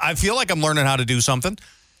what? I feel like I'm learning how to do something.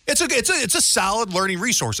 It's a solid learning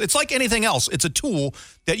resource. It's like anything else. It's a tool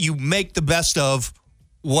that you make the best of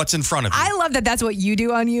what's in front of you. I love that that's what you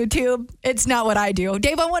do on YouTube. It's not what I do.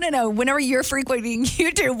 Dave, I want to know, whenever you're frequenting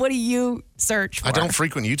YouTube, what do you search for? I don't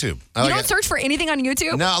frequent YouTube. You don't search for anything on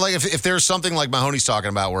YouTube? No, like if there's something like Mahoney's talking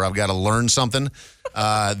about where I've got to learn something,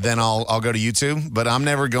 then I'll go to YouTube. But I'm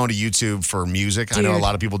never going to YouTube for music. Dude. I know a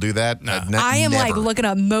lot of people do that. I am like looking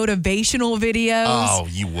up motivational videos. Oh,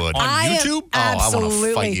 you would. On YouTube? Absolutely. I want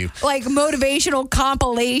to fight you. Like motivational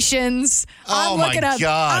compilations. Oh, my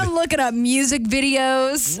God. I'm looking up music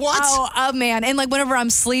videos. What? Oh, man. And like whenever I'm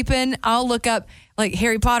sleeping, I'll look up like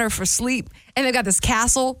Harry Potter for sleep. And they've got this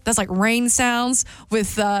castle that's like rain sounds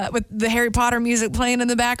with the Harry Potter music playing in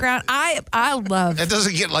the background. I love It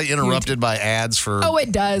doesn't get like interrupted by ads for. Oh,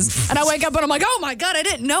 it does. And I wake up and I'm like, oh my God, I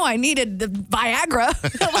didn't know I needed the Viagra.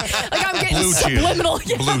 like I'm getting Blue Chew. subliminal.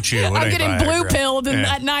 Yeah. Blue Chew. It I'm ain't getting blue Viagra. pilled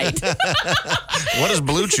Yeah. at night. What is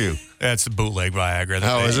Blue Chew? That's the bootleg Viagra.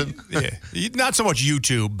 Oh, is it? Yeah. Not so much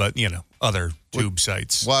YouTube, but, other tube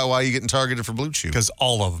sites. Why are you getting targeted for Blue Chew? Because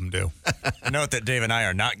all of them do. Note that Dave and I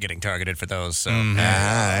are not getting targeted for those. So.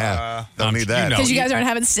 Yeah. Don't need that. Because you guys aren't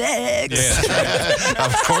having sex. Yeah.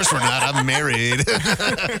 Of course we're not. I'm married. Please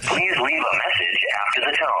leave a message after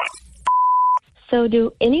the tone. So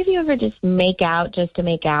do any of you ever just make out just to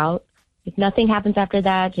make out? If nothing happens after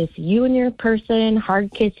that, just you and your person,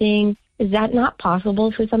 hard kissing. Is that not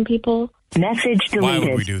possible for some people? Message deleted. Why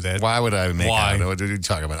would we do that? Why would I make Why? out? What are you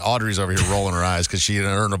talking about? Audrey's over here rolling her eyes because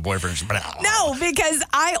her and her boyfriend. No, because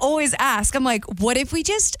I always ask, I'm like, what if we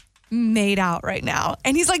just made out right now?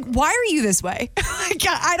 And he's like, why are you this way? Like,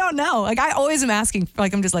 I don't know. Like, I always am asking.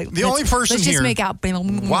 Like, I'm just like, The only person let's here just make out. who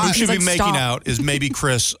He's should like, be making stop. out is maybe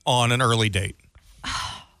Chris on an early date.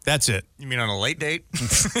 That's it. You mean on a late date?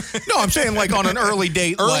 No, I'm saying like on an early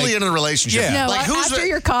date. Early in a relationship. Yeah. No, Like, who's after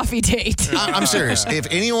your coffee date. I'm serious. If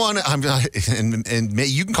anyone, and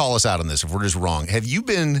you can call us out on this if we're just wrong. Have you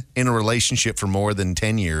been in a relationship for more than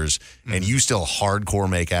 10 years and you still hardcore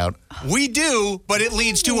make out? We do, but it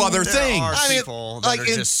leads to other things. There are people that are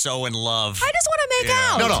just so in love. I just want to make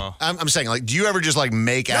out. No. I'm saying, like, do you ever just like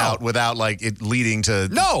make out without like it leading to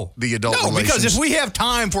the adult No, relations? because if we have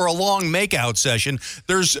time for a long makeout session,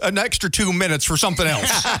 there's an extra 2 minutes for something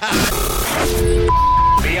else.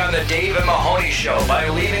 Be on the Dave and Mahoney Show by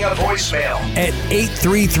leaving a voicemail at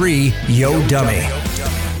 833-YO-DUMMY.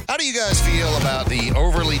 How do you guys feel about the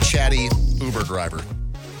overly chatty Uber driver?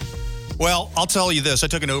 Well, I'll tell you this. I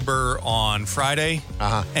took an Uber on Friday,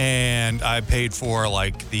 and I paid for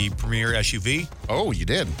like the Premier SUV. Oh, you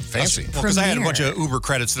did? Fancy. Well, because I had a bunch of Uber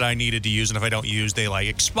credits that I needed to use, and if I don't use, they like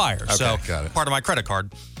expire. Okay, so got it. part of my credit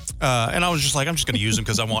card. And I was just like, I'm just going to use them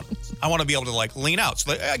because I want to be able to like lean out.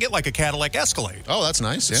 So I get like a Cadillac Escalade. Oh, that's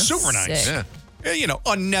nice. Yeah. Super nice. Yeah. You know,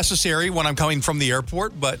 unnecessary when I'm coming from the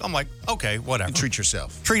airport, but I'm like, okay, whatever. You treat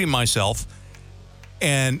yourself. Treating myself.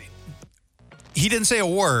 And he didn't say a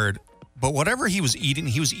word, but whatever he was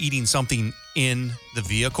eating something in the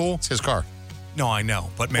vehicle. It's his car. No, I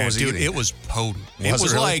know. But man, dude, it was potent. It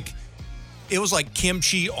was really? It was like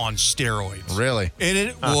kimchi on steroids. Really? And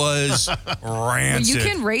it was rancid. Well,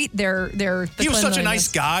 you can rate their He was such a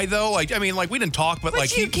nice guy, though. Like, I mean, like, we didn't talk, but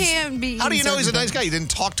like you can be. How do you know he's a nice guy? You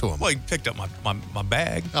didn't talk to him. Well, he picked up my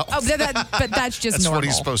bag. But that's just That's normal. what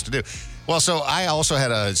he's supposed to do. Well, so I also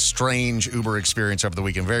had a strange Uber experience over the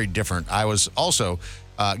weekend, very different. I was also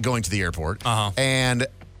going to the airport, and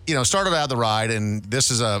started out the ride, and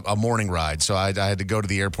this is a morning ride, so I had to go to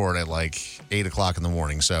the airport at like 8 o'clock in the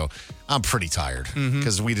morning. So I'm pretty tired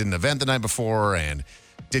because we did an event the night before and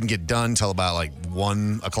didn't get done till about like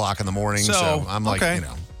 1 o'clock in the morning. So I'm like,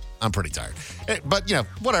 I'm pretty tired. But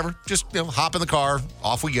whatever. Just hop in the car,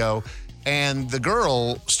 off we go. And the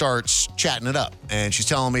girl starts chatting it up, and she's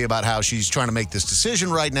telling me about how she's trying to make this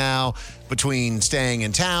decision right now between staying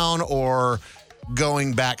in town or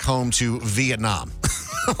going back home to Vietnam.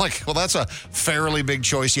 I'm like, well, that's a fairly big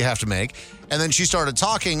choice you have to make. And then she started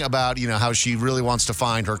talking about, how she really wants to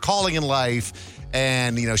find her calling in life.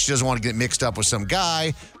 And, she doesn't want to get mixed up with some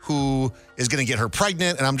guy who is going to get her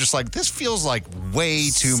pregnant. And I'm just like, this feels like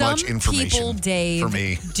way too much information people, Dave, for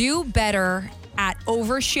me. Do better at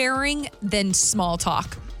oversharing than small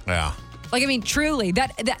talk. Yeah. Like, I mean, truly,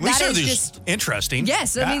 that is just interesting.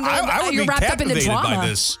 Yes, I mean, I would you're be wrapped up in the captivated drama. by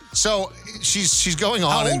this. So she's going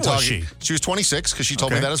on How and old was talking. She was 26 because she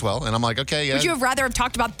told me that as well, and I'm like, okay, yeah. Would you have rather have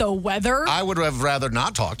talked about the weather? I would have rather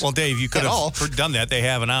not talked. Well, Dave, you could have done that. They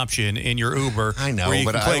have an option in your Uber. I know, where you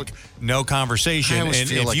but can click no conversation, and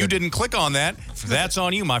if you didn't click on that, that's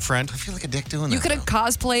on you, my friend. I feel like a dick doing You that. could have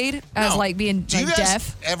cosplayed as like being Do you like guys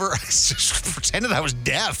deaf. ever pretended I was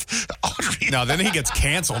deaf? No, then he gets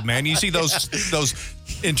canceled, man. You see those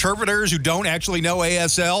interpreters who don't actually know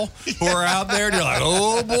ASL who are out there, and you're like,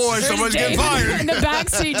 oh boy, somebody's getting fired. In the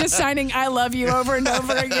backseat, just signing "I love you" over and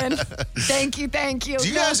over again. Thank you. Do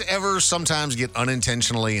you guys ever sometimes get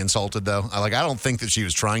unintentionally insulted, though? I don't think that she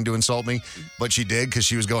was trying to insult me, but she did because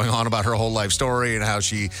she was going on about her whole life story and how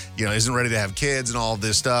she, isn't ready to have kids and all of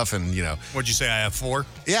this stuff. And, What'd you say, I have 4?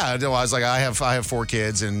 Yeah, no, I was like, I have 4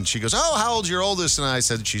 kids. And she goes, oh, how old's your oldest? And I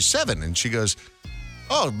said, she's 7. And she goes,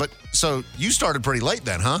 oh, but so you started pretty late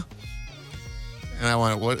then, huh? And I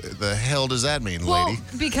went, what the hell does that mean, lady?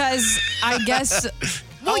 Because I guess,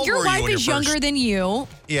 your wife is younger than you.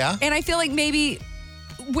 Yeah. And I feel like maybe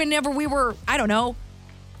whenever we were, I don't know,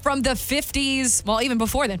 from the 50s, well, even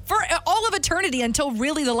before then, for all of eternity until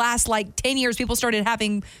really the last 10 years, people started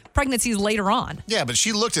having pregnancies later on. Yeah, but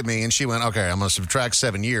she looked at me and she went, okay, I'm going to subtract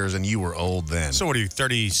 7 years and you were old then. So what are you,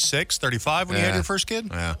 36, 35 when you had your first kid?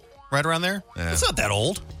 Yeah. Right around there? Yeah. It's not that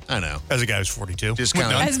old. I know. As a guy who's 42. Just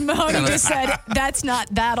kind of. As Mahoney just said, that's not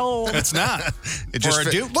that old. It's not. It For a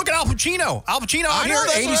dude. Look at Al Pacino. Al Pacino out here, that's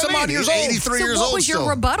what 80 some I mean. odd years He's old. 83 So years what old was your still.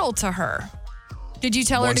 rebuttal to her? Did you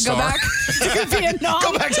tell her 1 to go star. back to Vietnam?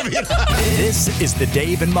 Go back to Vietnam. This is the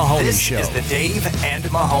Dave and Mahoney Show. This is the Dave and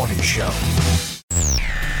Mahoney Show.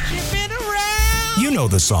 You know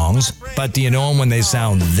the songs, but do you know them when they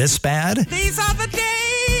sound this bad? These are the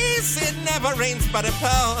days it never rains but it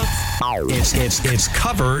pours. It's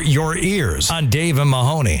Cover Your Ears on Dave and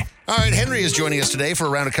Mahoney. All right, Henry is joining us today for a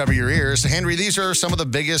round of Cover Your Ears. Henry, these are some of the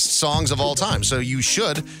biggest songs of all time, so you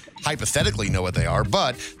should hypothetically know what they are.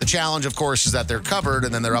 But the challenge, of course, is that they're covered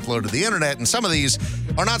and then they're uploaded to the internet. And some of these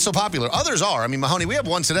are not so popular. Others are. I mean, Mahoney, we have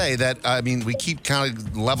one today that, we keep kind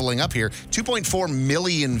of leveling up here. 2.4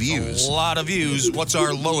 million views. A lot of views. What's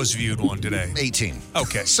our lowest viewed one today? 18.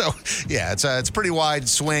 Okay. So, yeah, it's a pretty wide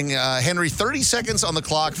swing. Henry, 30 seconds on the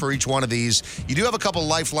clock for each one of these. You do have a couple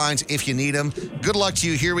lifelines if you need them. Good luck to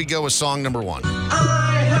you. Here we go with song number 1. I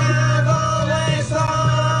have always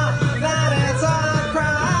thought that it's a crime,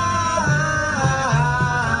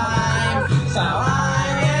 so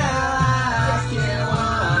I will ask you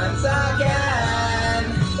once again.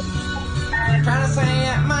 Try to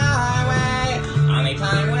say it my way, only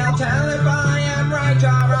time will tell if I am right or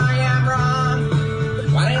I am wrong.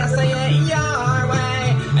 Why don't you say it your way,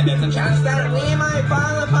 and there's a chance that we might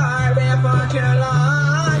fall apart before too long.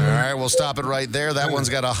 All right, we'll stop it right there. That one's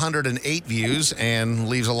got 108 views and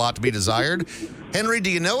leaves a lot to be desired. Henry, do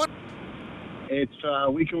you know it? It's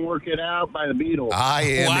We Can Work It Out by the Beatles. I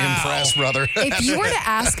am impressed, brother. If you were to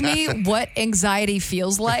ask me what anxiety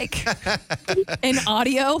feels like in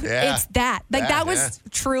audio, it's that. Like, that was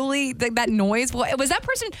truly, that noise. Was that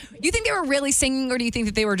person, you think they were really singing, or do you think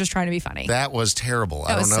that they were just trying to be funny? That was terrible.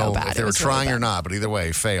 That I don't was know so bad. if they It were was really trying or bad. not, but either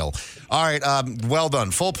way, fail. All right, well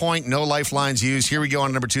done. Full point, no lifelines used. Here we go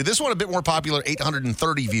on number 2. This one a bit more popular,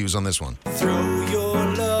 830 views on this one. Throw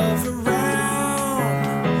your love around.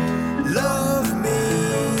 Love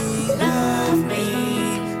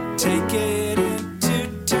me, take it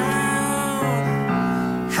into town.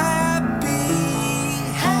 Happy,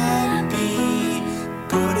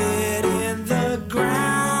 put it in the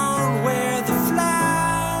ground where the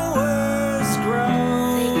flowers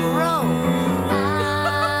grow. They grow.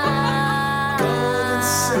 Gold and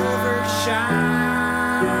silver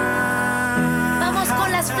shine. Vamos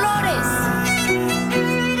con las flores.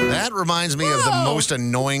 That reminds me of the most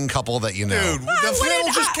annoying couple that you know. Dude, the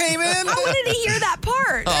fiddle just came in. I wanted to hear that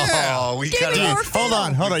part. Oh, we Give got me more Hold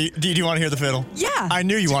on. Do you want to hear the fiddle? Yeah. I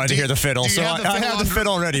knew you wanted to hear the fiddle, do you so have the I fiddle have on? the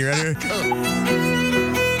fiddle ready. Ready?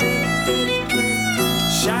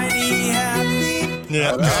 Shiny, happy.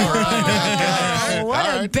 Yeah. Oh,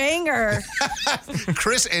 what a banger.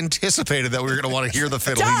 Chris anticipated that we were going to want to hear the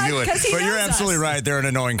fiddle. He knew it. But you're absolutely right. They're an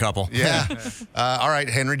annoying couple. Yeah. All right,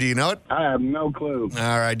 Henry, do you know it? I have no clue.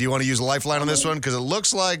 All right. Do you want to use a lifeline on this one? Because it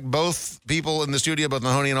looks like both people in the studio, both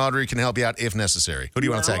Mahoney and Audrey, can help you out if necessary. Who do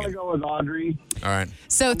you want to I take want it? to go with Audrey. All right.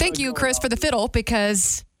 So thank you, Chris, for the fiddle,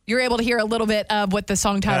 because you're able to hear a little bit of what the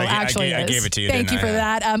song title actually I is. gave it to you, Thank you didn't for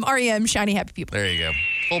I? that. REM, Shiny Happy People. There you go.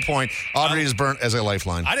 Full point. Audrey is burnt as a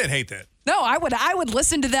lifeline. I didn't hate that. No, I would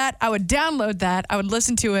listen to that. I would download that. I would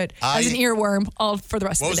listen to it as an earworm all for the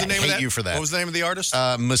rest What of was the the day. name of Hate that? you for that. What was the name of the artist?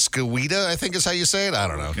 Muscovita, I think is how you say it. I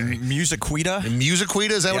don't know. Musiquita?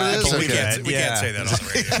 Musicquita, is that what it is? We can't say that on the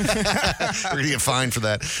radio. We're going to get fined for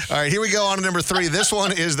that. All right, here we go on to number 3. This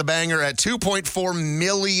one is the banger at 2.4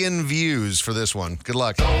 million views for this one. Good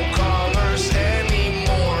luck. No colors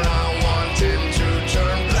anymore. I wanted to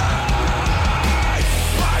turn black.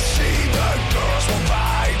 I see the girls will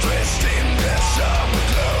buy dressed in their summer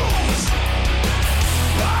clothes.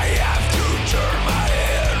 I have to turn my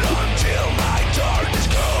head until my darkness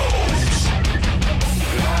goes.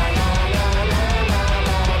 La la la la la la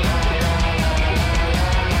la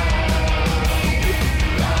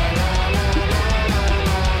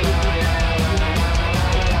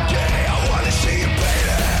Yeah, I want to see you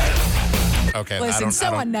painted. Okay. Listen,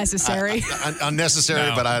 so unnecessary.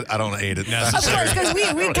 Unnecessary, but I don't hate it. Of course, because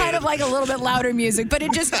we kind of like a little bit louder music, but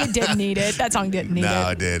it didn't need it. That song didn't need No,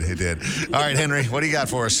 it. it did. All right, Henry, what do you got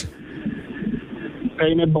for us?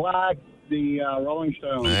 Painted Black, the Rolling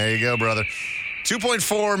Stones. There you go, brother.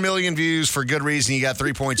 2.4 million views for good reason. You got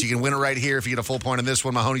 3 points. You can win it right here if you get a full point on this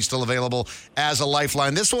one. Mahoney's still available as a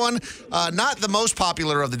lifeline. This one, not the most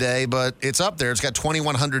popular of the day, but it's up there. It's got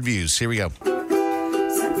 2,100 views. Here we go.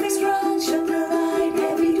 Something's wrong, shut the light,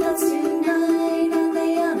 heavy clouds tonight, and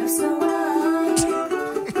they are so white.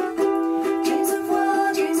 Dreams of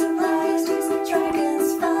war, dreams of lies, dreams of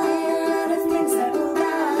dragons fire, out of things that will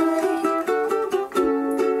die.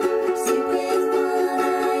 Sleep with one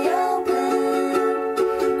eye open,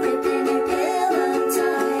 gripping your pillow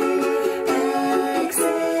tight.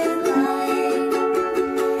 Exit light,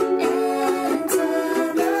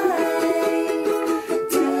 enter night.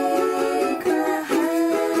 Take my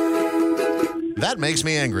hand. That makes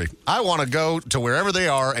me angry. I want to go to wherever they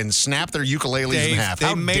are and snap their ukuleles in half.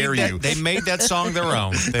 How dare you? They made that song their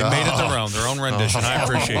own. They made it their own rendition. I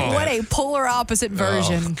appreciate that. What a polar opposite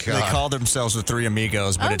version. They call themselves the Three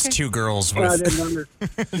Amigos, but it's two girls with I didn't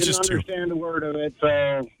just two. understand a word of it,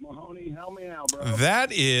 so Mahoney, help me out, bro.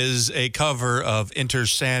 That is a cover of Enter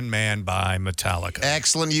Sandman by Metallica.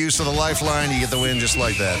 Excellent use of the lifeline. You get the win just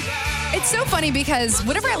like that. It's so funny because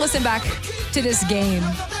whenever I listen back to this game,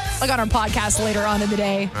 like on our podcast later on in the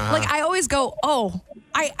day, like I always go, oh,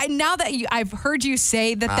 I now that I've heard you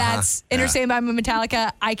say that that's Enter Sandman by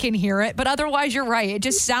Metallica, I can hear it. But otherwise, you're right. It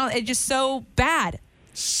just so bad.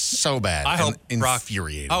 So bad. I hope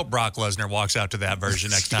infuriating. I hope Brock Lesnar walks out to that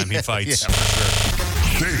version next time he fights. Yeah, for sure.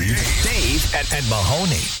 Dave and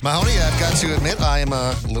Mahoney. Mahoney, I've got to admit, I am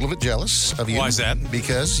a little bit jealous of you. Why is that?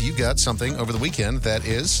 Because you got something over the weekend that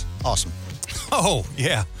is awesome. Oh,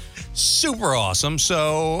 yeah. Super awesome.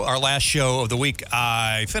 So our last show of the week,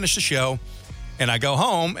 I finished the show and I go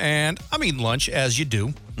home and I'm eating lunch as you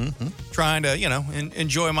do. Mm-hmm. Trying to,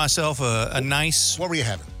 enjoy myself a nice... What were you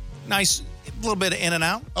having? Nice... little bit of in and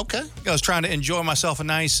out. Okay. I was trying to enjoy myself a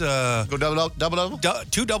nice... Go double?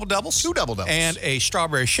 Two double doubles. Two double doubles. And a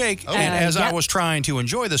strawberry shake. Okay. And as I was trying to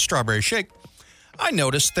enjoy this strawberry shake, I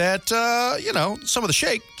noticed that, some of the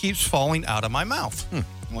shake keeps falling out of my mouth.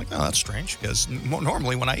 I'm like, oh, that's strange, because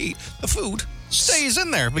normally when I eat, the food stays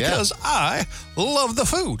in there because I love the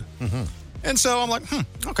food. Mm-hmm. And so I'm like,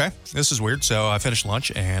 okay, this is weird. So I finish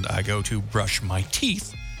lunch and I go to brush my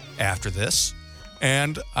teeth after this.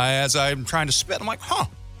 And as I'm trying to spit, I'm like, I'm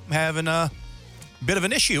having a bit of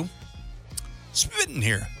an issue spitting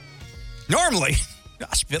here. Normally,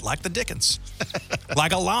 I spit like the Dickens,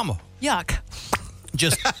 like a llama. Yuck.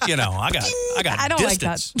 Just, I got I don't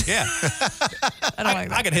distance. like that. Yeah. I don't like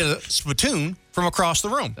that. I could hit a spittoon from across the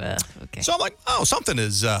room. Okay. So I'm like, something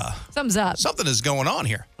is Thumbs up. something is going on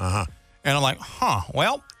here. And I'm like,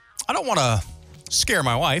 well, I don't want to scare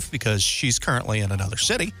my wife because she's currently in another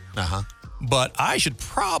city. But I should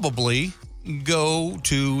probably go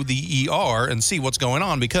to the ER and see what's going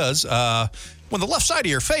on because when the left side of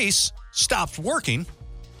your face stops working,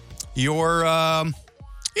 your,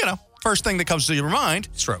 first thing that comes to your mind,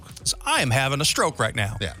 stroke. Is I am having a stroke right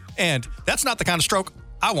now. Yeah. And that's not the kind of stroke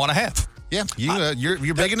I want to have. Yeah,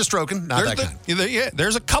 you're big into stroking, not that kind.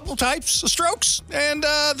 There's a couple types of strokes, and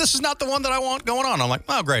this is not the one that I want going on. I'm like,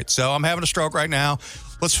 oh, great. So I'm having a stroke right now.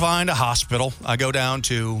 Let's find a hospital. I go down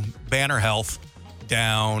to Banner Health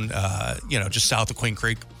down, just south of Queen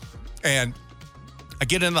Creek. And I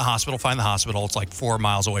get into the hospital, find the hospital. It's like 4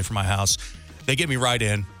 miles away from my house. They get me right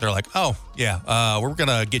in. They're like, oh, yeah, we're going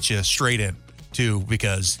to get you straight in, too,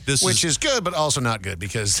 because this Which is good, but also not good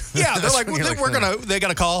because... Yeah, they're like, they got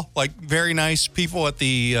to call, like, very nice people at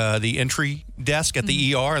the entry desk at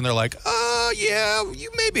the ER, and they're like, yeah,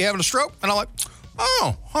 you may be having a stroke. And I'm like,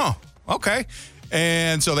 okay.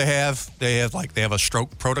 And so they have a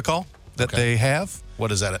stroke protocol that they have.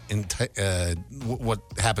 What is that? What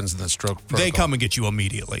happens in the stroke protocol? They come and get you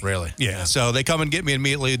immediately. Really? Yeah. So they come and get me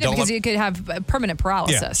immediately. Yeah, because you could have permanent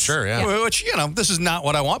paralysis. Yeah, sure, yeah. Which, this is not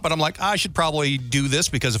what I want, but I'm like, I should probably do this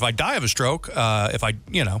because if I die of a stroke,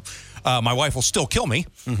 my wife will still kill me,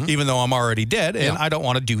 even though I'm already dead, and I don't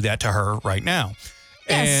want to do that to her right now.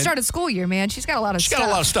 Yeah, it's start of school year, man. She's got a lot of stuff. She's got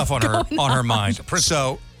a lot of stuff on her mind.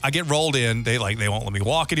 So I get rolled in. They won't let me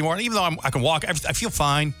walk anymore. And even though I can walk, I feel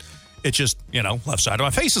fine. It's just, left side of my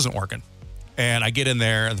face isn't working. And I get in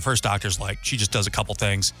there, and the first doctor's like, she just does a couple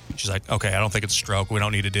things. She's like, okay, I don't think it's a stroke. We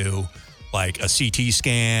don't need to do like a CT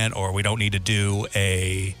scan, or we don't need to do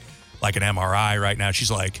an MRI right now. She's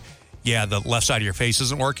like, yeah, the left side of your face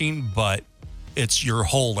isn't working, but it's your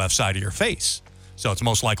whole left side of your face. So it's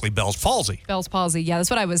most likely Bell's palsy. Bell's palsy. Yeah,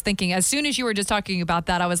 that's what I was thinking. As soon as you were just talking about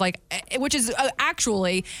that, I was like, which is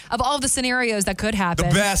actually, of all of the scenarios that could happen,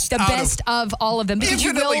 the best of all of them, because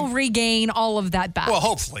you will regain all of that back. Well,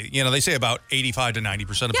 hopefully. They say about 85 to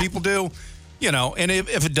 90% of people do. And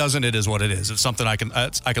if it doesn't, it is what it is. It's something I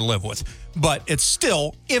can live with. But it's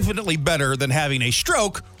still infinitely better than having a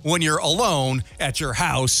stroke when you're alone at your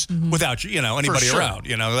house without anybody around.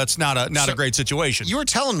 That's not a great situation. You were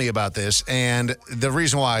telling me about this, and the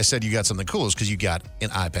reason why I said you got something cool is because you got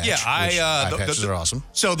an eye patch. Yeah, eye patches are awesome.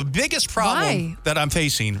 So the biggest problem that I'm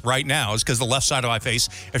facing right now is because the left side of my face,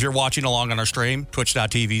 if you're watching along on our stream,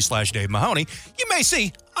 twitch.tv/Dave Mahoney, you may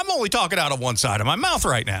see I'm only talking out of one side of my mouth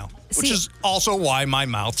right now, which is also why my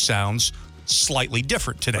mouth sounds slightly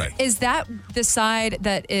different today. Right. Is that the side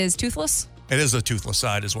that is toothless? It is the toothless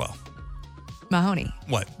side as well. Mahoney.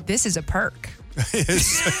 What? This is a perk.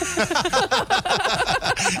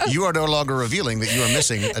 You are no longer revealing that you are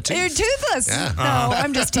missing a tooth. You're toothless. Yeah. No,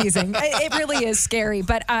 I'm just teasing. It really is scary.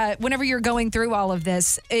 But whenever you're going through all of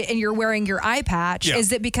this and you're wearing your eye patch, Yeah.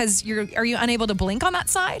 is it because are you unable to blink on that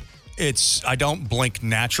side? I don't blink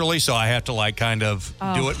naturally, so I have to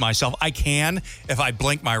do it myself. I can if I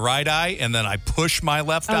blink my right eye and then I push my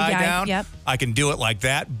left eye down. Yep. I can do it like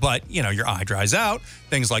that, but your eye dries out,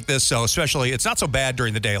 things like this. So especially, it's not so bad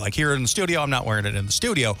during the day. Like here in the studio, I'm not wearing it in the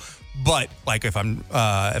studio, but like if I'm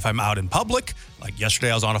out in public, like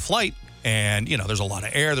yesterday I was on a flight and there's a lot of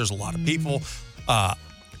air, there's a lot of people.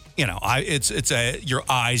 Your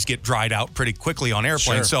eyes get dried out pretty quickly on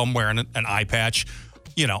airplanes, Sure. so I'm wearing an eye patch.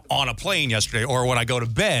 On a plane yesterday, or when I go to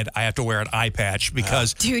bed, I have to wear an eye patch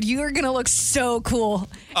because Dude, you are going to look so cool.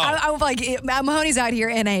 Oh. I'm like, Mahoney's out here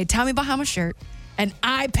in a Tommy Bahama shirt, an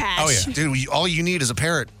eye patch. Oh, yeah. Dude, all you need is a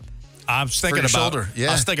parrot. I was thinking your about shoulder. Yeah.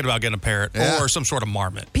 I was thinking about getting a parrot Yeah. or some sort of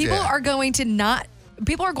marmot. People are going to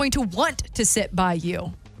want to sit by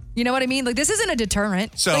you. You know what I mean? Like, this isn't a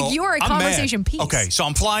deterrent. So like, you are a I'm conversation mad. piece. Okay, so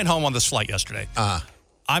I'm flying home on this flight yesterday.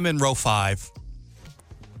 I'm in row 5.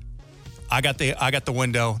 I got the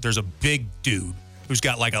window. There's a big dude who's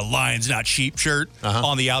got like a Lions Not Sheep shirt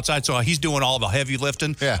on the outside. So he's doing all the heavy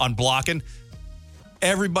lifting on blocking.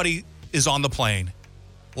 Everybody is on the plane.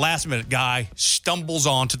 Last minute guy stumbles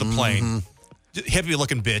onto the plane. Heavy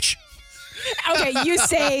looking bitch. Okay, you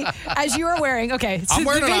say, as you are wearing, okay. So I'm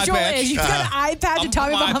wearing the an eye visual patch. is you've got an eye patch of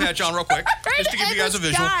Tommy Put my eye Bahama. patch on real quick, just to give you guys a And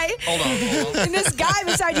this visual. guy- Hold on. And this guy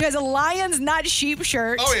beside you has a Lions Not Sheep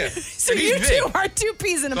shirt. Oh, yeah. So And he's you two big. are two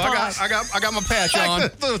peas in a So pod. I got my patch on.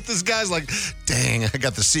 This guy's like, dang, I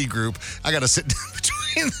got the C group. I got to sit down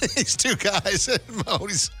between these two guys.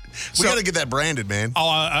 We got to get that branded, man. Oh,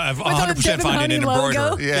 I've With the 100% Devin find it in Mahoney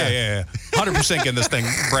embroidery. logo? Yeah. 100% getting this thing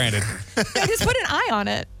branded. Hey, just put an eye on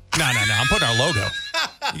it. No. I'm putting our logo.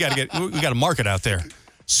 We got to mark it out there.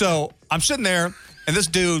 So I'm sitting there, and this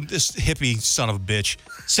dude, this hippie son of a bitch,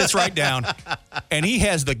 sits right down, and he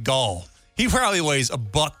has the gall. He probably weighs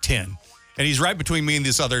 $110, and he's right between me and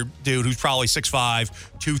this other dude who's probably 6'5",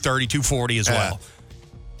 230, 240 as well.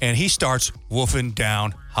 And he starts woofing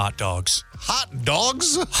down hot dogs. Hot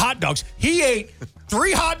dogs? Hot dogs. He ate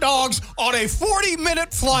 3 hot dogs on a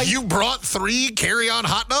 40-minute flight. You brought 3 carry-on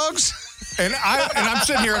hot dogs? And I'm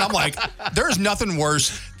sitting here and I'm like, there's nothing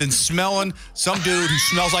worse than smelling some dude who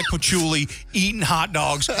smells like patchouli eating hot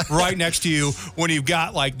dogs right next to you when you've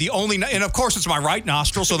got like the only, and of course it's my right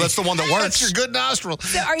nostril, so that's the one that works. That's your good nostril.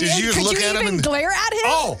 Could you even glare at him?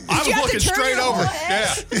 Oh, I Did you was have to looking turn straight your over.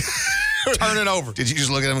 head? Yeah. Turn it over. Did you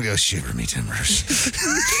just look at him and go, shiver me timbers?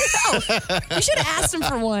 You should have asked him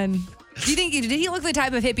for one. Do you think, did he look the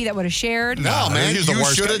type of hippie that would have shared? No, man. He was the You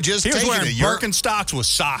worst should guy. have just He was taken wearing it. You're- Birkenstocks with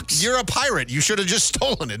socks. You're a pirate. You should have just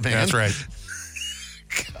stolen it, man. That's right.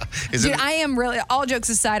 Dude, I am really, all jokes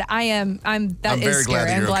aside, I'm very glad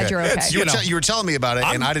that I'm glad you're okay. You were telling me about it,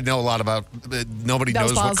 and I didn't know a lot about nobody Nose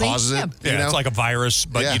knows what palsy. causes it. Yeah, you know? it's like a virus,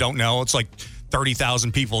 but you don't know. It's like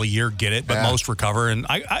 30,000 people a year get it, but most recover. And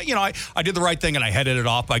I did the right thing, and I headed it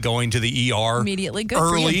off by going to the ER Immediately. Good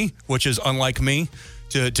for early, you. which is unlike me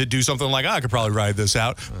to do something like, I could probably ride this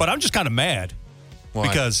out. But I'm just kind of mad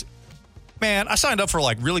because, man, I signed up for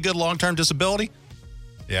like really good long-term disability.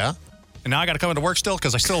 Yeah. And now I got to come into work still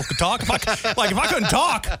because I still could talk. If I couldn't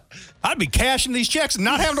talk, I'd be cashing these checks and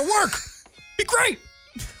not having to work. Be great.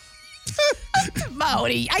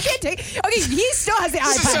 Mahoney, I can't take. Okay, he still has the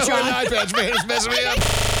eye patch So on. an eye patch, man. It's messing me up.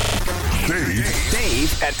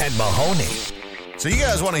 Dave and Mahoney. So you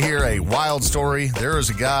guys want to hear a wild story? There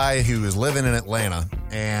is a guy who is living in Atlanta,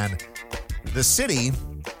 and the city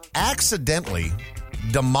accidentally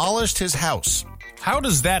demolished his house. How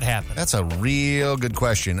does that happen? That's a real good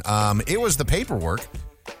question. It was the paperwork,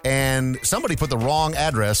 and somebody put the wrong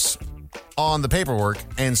address on the paperwork,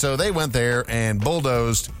 and so they went there and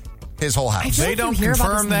bulldozed his whole house. I feel like you hear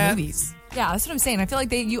about this in the movies. Yeah, that's what I'm saying. I feel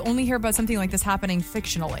like you only hear about something like this happening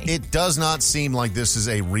fictionally. It does not seem like this is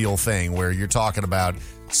a real thing where you're talking about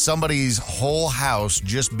somebody's whole house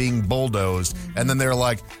just being bulldozed, and then they're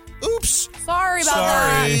like, oops. Sorry about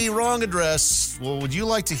that. Wrong address. Well, would you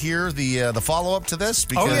like to hear the follow-up to this?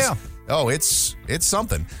 Because, it's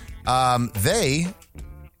something. They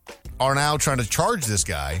are now trying to charge this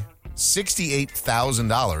guy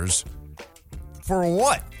 $68,000. For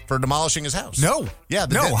what? For demolishing his house. No. Yeah.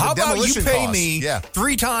 How about you demolition pay costs. me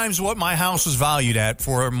 3 times what my house was valued at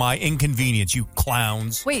for my inconvenience, you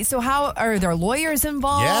clowns? Wait, so how are there lawyers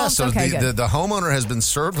involved? Yeah, so okay, the homeowner has been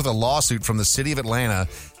served with a lawsuit from the city of Atlanta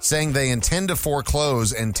saying they intend to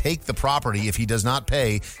foreclose and take the property if he does not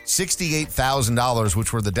pay $68,000,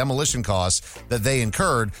 which were the demolition costs that they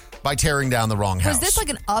incurred. by tearing down the wrong house. Was this like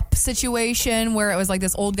an up situation where it was like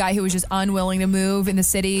this old guy who was just unwilling to move in the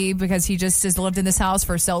city because he just has lived in this house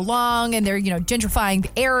for so long and they're, gentrifying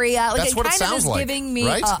the area? Like, That's what it kind sounds of is like, giving me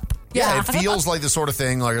right? up. Yeah, it feels like the sort of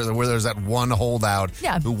thing like where there's that one holdout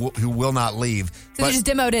who will not leave. So they just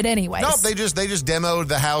demoed it anyways. No, they just demoed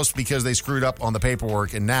the house because they screwed up on the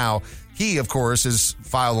paperwork, and now he, of course, has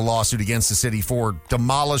filed a lawsuit against the city for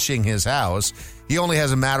demolishing his house. He only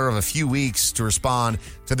has a matter of a few weeks to respond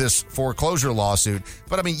to this foreclosure lawsuit.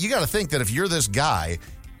 But I mean, you got to think that if you're this guy,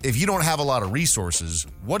 if you don't have a lot of resources,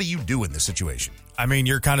 what do you do in this situation? I mean,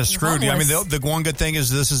 you're kind of screwed. I mean, the one good thing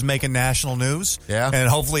is this is making national news. Yeah. And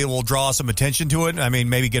hopefully it will draw some attention to it. I mean,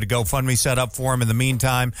 maybe get a GoFundMe set up for him in the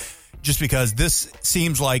meantime, just because this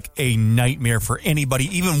seems like a nightmare for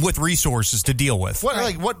anybody, even with resources to deal with.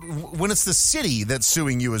 When it's the city that's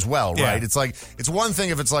suing you as well, right? Yeah. It's like, it's one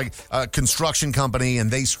thing if it's like a construction company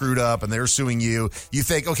and they screwed up and they're suing you. You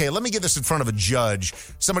think, okay, let me get this in front of a judge,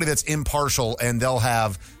 somebody that's impartial, and they'll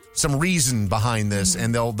have some reason behind this,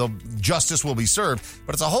 and they'll justice will be served.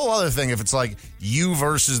 But it's a whole other thing if it's like you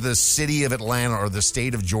versus the city of Atlanta or the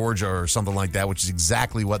state of Georgia or something like that, which is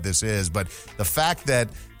exactly what this is. But the fact that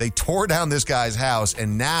they tore down this guy's house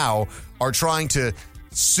and now are trying to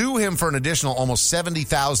sue him for an additional almost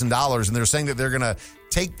 $70,000, and they're saying that they're going to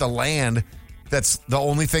take the land that's the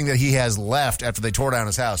only thing that he has left after they tore down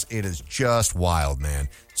his house. It is just wild, man.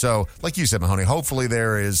 So, like you said, Mahoney, hopefully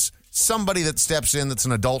there is somebody that steps in that's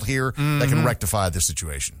an adult here that can rectify this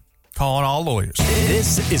situation. Calling all lawyers.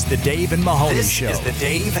 This is the Dave and Mahoney Show. This is the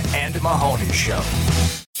Dave and Mahoney Show.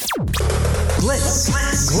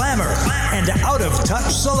 Glitz, glamour, and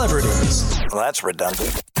out-of-touch celebrities. Well, that's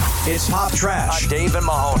redundant. It's Pop Trash. Dave and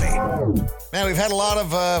Mahoney. Man, we've had a lot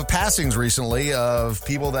of passings recently of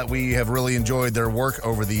people that we have really enjoyed their work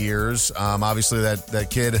over the years. Obviously, that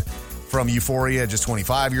kid from Euphoria, just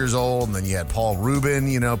 25 years old. And then you had Paul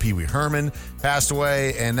Rubin, Pee Wee Herman passed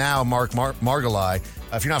away. And now Mark Margolai.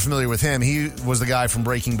 If you're not familiar with him, he was the guy from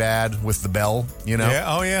Breaking Bad with the bell, Yeah,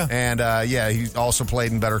 oh, yeah. And, he also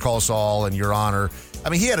played in Better Call Saul and Your Honor. I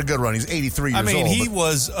mean, he had a good run. He's 83 years old. He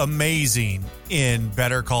was amazing in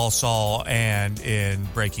Better Call Saul and in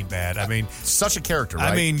Breaking Bad. I mean, such a character,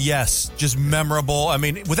 right? I mean, yes, just memorable. I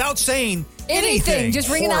mean, without saying anything. Just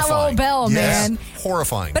ringing that little bell, man.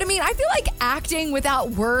 Horrifying. But I mean, I feel like acting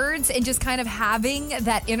without words and just kind of having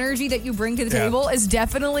that energy that you bring to the table is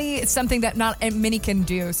definitely something that not many can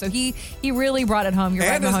do. So he really brought it home. You're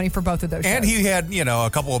right, Mahoney, for both of those shows. And he had, a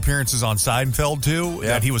couple appearances on Seinfeld, too,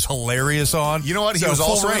 that he was hilarious on. You know what? He was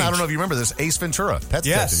also in, I don't know if you remember this, Ace Ventura, Pet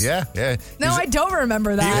Detective. Yeah. No, I don't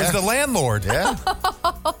remember that. He was the landlord. Yeah.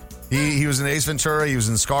 He was in Ace Ventura. He was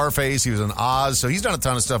in Scarface. He was in Oz. So he's done a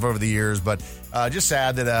ton of stuff over the years. But just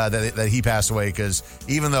sad that he passed away because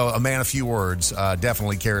even though a man of few words,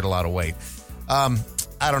 definitely carried a lot of weight.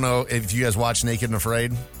 I don't know if you guys watch Naked and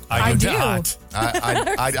Afraid. I do not.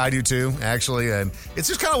 I do too, actually. And it's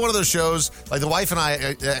just kind of one of those shows. Like the wife and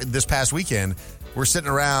I, this past weekend, we're sitting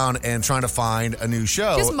around and trying to find a new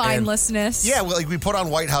show. Just mindlessness. And, we put on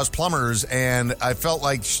White House Plumbers, and I felt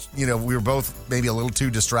like, we were both maybe a little too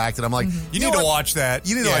distracted. I'm like, you need to watch that.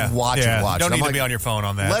 You need to watch it. You don't need to be on your phone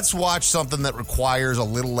on that. Let's watch something that requires a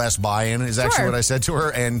little less buy-in, is actually what I said to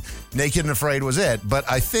her. And Naked and Afraid was it. But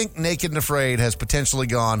I think Naked and Afraid has potentially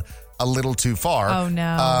gone a little too far. Oh,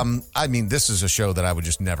 no. I mean, this is a show that I would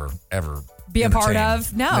just never, ever be a part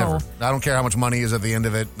of. No. Never. I don't care how much money is at the end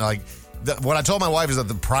of it. What I told my wife is that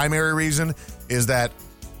the primary reason is that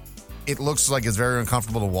it looks like it's very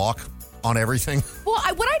uncomfortable to walk on everything. Well,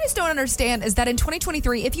 what I just don't understand is that in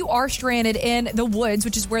 2023, if you are stranded in the woods,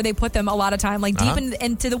 which is where they put them a lot of time, deep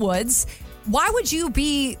into the woods, why would you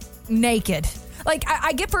be naked?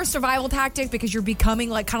 I get for a survival tactic because you're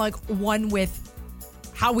becoming one with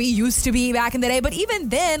how we used to be back in the day. But even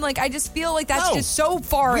then, I just feel like that's just so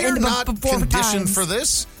far We're into not before conditioned times. for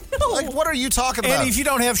this. What are you talking about? And if you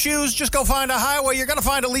don't have shoes, just go find a highway. You're going to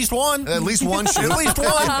find at least one. At least one shoe. At least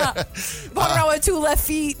one. Walking around with 2 left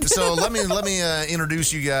feet. So let me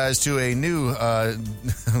introduce you guys to a new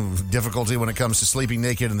difficulty when it comes to sleeping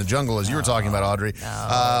naked in the jungle, as you were talking about, Audrey.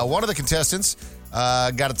 One of the contestants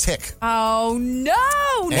got a tick. Oh, no.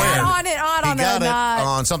 Not on it.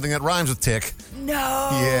 On something that rhymes with tick. No.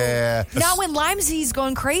 Yeah. Now when Limesy's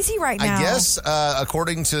going crazy right now. I guess,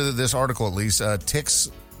 according to this article at least,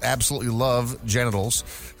 ticks absolutely love genitals.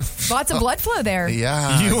 Lots of blood flow there.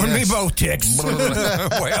 Yeah. You and me both, ticks.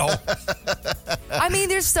 Well. I mean,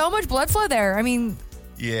 there's so much blood flow there. I mean.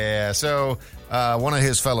 Yeah. So one of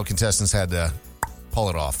his fellow contestants had to pull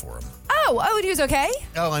it off for him. Oh, he was okay?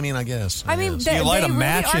 Oh, I mean, I guess. You light a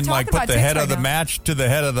match and put the head of the match to the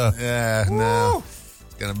head of the... Yeah, no.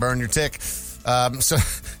 Gonna burn your tick. So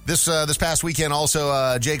this past weekend,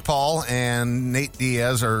 also Jake Paul and Nate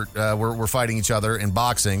Diaz were fighting each other in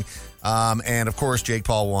boxing, and of course Jake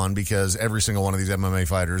Paul won because every single one of these MMA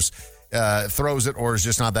fighters throws it or is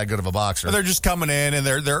just not that good of a boxer. They're just coming in and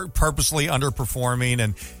they're purposely underperforming.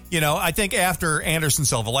 And, I think after Anderson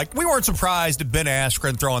Silva, we weren't surprised at Ben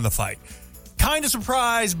Askren throwing the fight. Kind of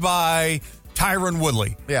surprised by Tyron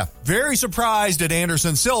Woodley. Yeah. Very surprised at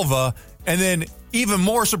Anderson Silva. And then even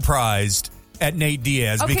more surprised at Nate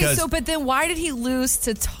Diaz. Okay, but then why did he lose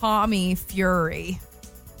to Tommy Fury?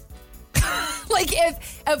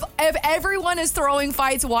 If everyone is throwing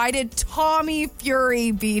fights, why did Tommy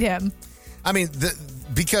Fury beat him? I mean,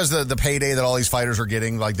 because the payday that all these fighters are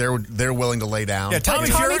getting, they're willing to lay down. Yeah, Tommy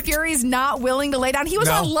Fury's not willing to lay down. He was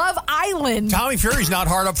on Love Island. Tommy Fury's not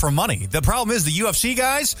hard up for money. The problem is the UFC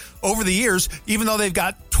guys, over the years, even though they've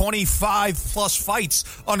got 25 plus fights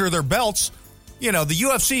under their belts, the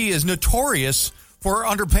UFC is notorious for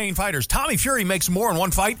underpaying fighters. Tommy Fury makes more in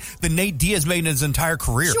one fight than Nate Diaz made in his entire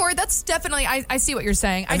career. Sure, that's definitely, I see what you're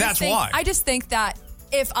saying. And that's why. I just think that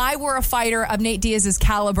if I were a fighter of Nate Diaz's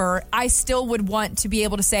caliber, I still would want to be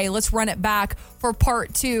able to say, let's run it back for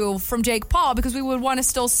part 2 from Jake Paul, because we would want to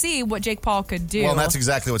still see what Jake Paul could do. Well, and that's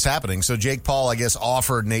exactly what's happening. So Jake Paul, I guess,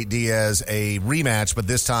 offered Nate Diaz a rematch, but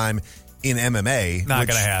this time in MMA. Not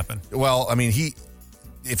going to happen. Well, I mean,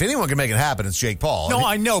 if anyone can make it happen, it's Jake Paul. No,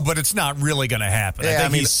 I know, but it's not really going to happen. Yeah, I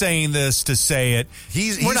think he's saying this to say it.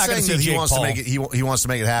 We're not going to see Jake Paul. He wants to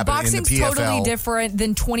make it happen Boxing's in the PFL. Totally different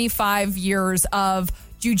than 25 years of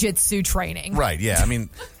jiu-jitsu training. Right, yeah. I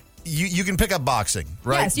mean, you can pick up boxing,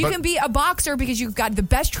 right? Yes, you can be a boxer because you've got the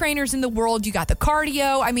best trainers in the world. You got the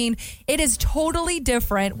cardio. I mean, it is totally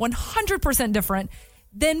different, 100% different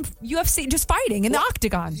than UFC just fighting in the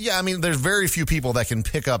octagon. Yeah, I mean, there's very few people that can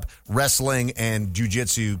pick up wrestling and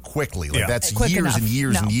jiu-jitsu quickly. That's Quick years enough. and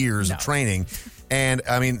years and No. years of training. And,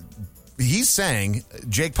 I mean,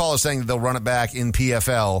 Jake Paul is saying that they'll run it back in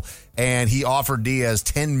PFL, and he offered Diaz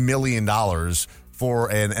 $10 million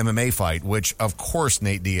for an MMA fight, which, of course,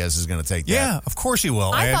 Nate Diaz is going to take that. Yeah, of course he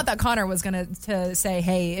will. I thought that Connor was going to say,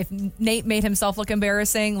 hey, if Nate made himself look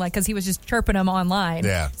embarrassing, because he was just chirping him online.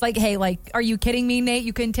 Yeah. It's like, hey, are you kidding me, Nate?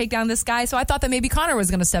 You couldn't take down this guy? So I thought that maybe Connor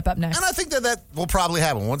was going to step up next. And I think that will probably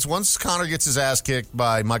happen. Once Connor gets his ass kicked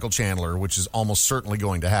by Michael Chandler, which is almost certainly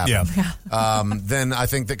going to happen, then I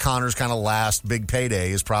think that Connor's kind of last big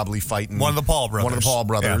payday is probably fighting one of the Paul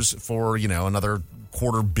brothers. For, another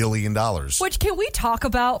 $250 million. Which, can we talk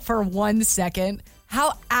about for 1 second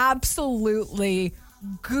how absolutely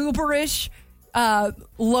gooberish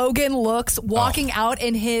Logan looks walking out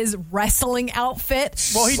in his wrestling outfit?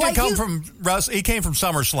 Well, he did come from he came from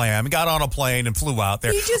SummerSlam, got on a plane and flew out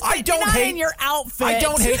there. He just not in your outfit. I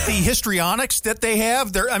don't hate the histrionics that they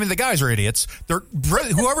have. The guys are idiots.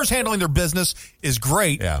 Whoever's handling their business is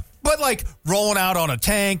great. Yeah. But rolling out on a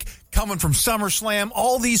tank, coming from SummerSlam,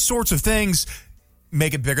 all these sorts of things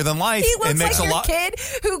make it bigger than life. He looks makes like a your lot. kid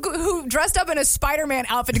who dressed up in a Spider-Man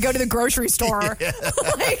outfit to go to the grocery store. Put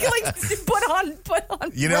on.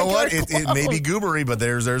 You know what? It may be clothes. goobery, but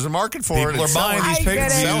there's a market for it. People are buying these I get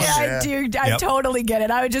it. pay-per-views. I totally get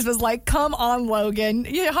it. I just was like, come on, Logan.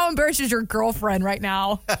 How embarrassed is your girlfriend right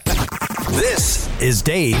now? This is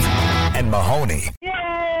Dave and Mahoney.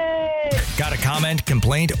 Yay! Got a comment,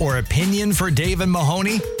 complaint, or opinion for Dave and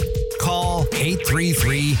Mahoney? Call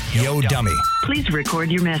 833-YO-DUMMY. Please record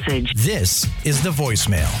your message. This is the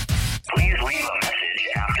voicemail. Please leave a message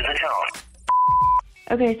after the tone.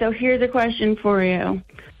 Okay, so here's a question for you.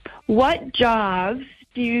 What jobs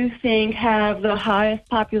do you think have the highest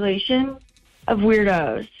population of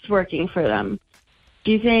weirdos working for them?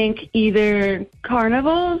 Do you think either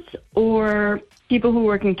carnivals or people who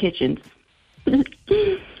work in kitchens?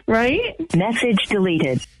 Right? Message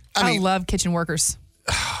deleted. I love kitchen workers.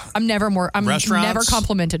 I'm never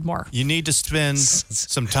complimented more. You need to spend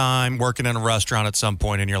some time working in a restaurant at some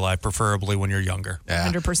point in your life, preferably when you're younger.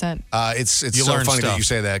 100%. It's You so learn funny that stuff. you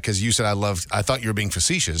say that because you said I thought you were being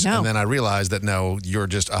facetious. No. And then I realized that no, you're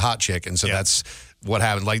just a hot chick. And so that's what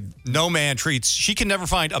happened. No man she can never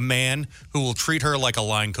find a man who will treat her like a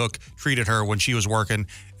line cook treated her when she was working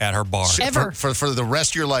at her bar. Ever. For the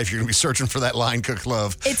rest of your life, you're going to be searching for that line cook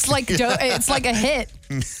love. It's like it's like a hit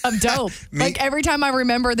of dope. Every time I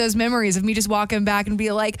remember those memories of me just walking back and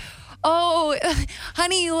be like, "Oh,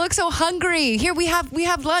 honey, you look so hungry. Here we have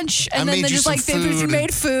lunch." And then just you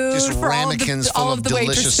made food just for ramekins all of the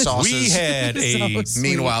delicious waitresses. sauces. We had a So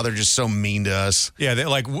meanwhile, they're just so mean to us. Yeah,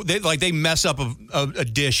 they mess up a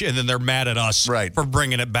dish and then they're mad at us for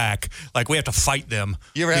bringing it back. We have to fight them.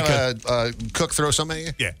 You ever have a cook throw something at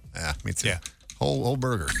you? Yeah. Yeah, me too. Yeah. Whole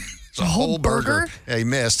burger. It's a whole burger. Yeah, he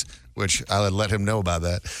missed, which I let him know about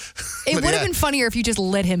that. It would have been funnier if you just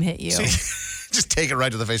let him hit you. Just take it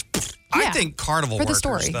right to the face. I think carnival for the workers,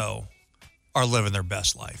 story. though, are living their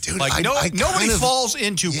best life. Dude, like, I nobody kind of- falls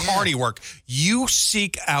into carny work. You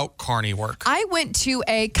seek out carny work. I went to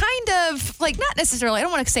a kind of, like, not necessarily, I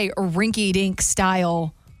don't want to say a rinky-dink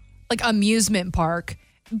style, like, amusement park,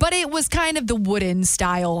 but it was kind of the wooden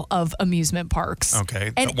style of amusement parks.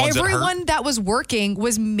 Okay. And the ones that hurt? everyone that was working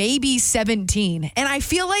was maybe 17. And I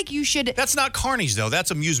feel like you should... That's not carnies, though. That's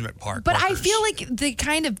amusement park. But workers. I feel like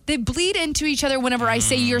they bleed into each other whenever I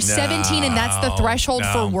say you're 17 and that's the threshold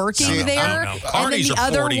for working no, there. I don't know. And then Carnies the are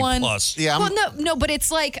other 40 one, plus. Yeah, well, no, but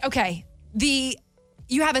it's like, okay,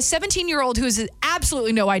 you have a 17-year-old who has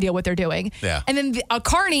absolutely no idea what they're doing. Yeah. And then a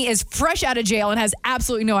carny is fresh out of jail and has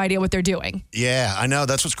absolutely no idea what they're doing. Yeah, I know.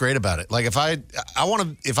 That's what's great about it. Like if I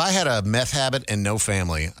had a meth habit and no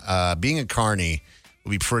family, being a carny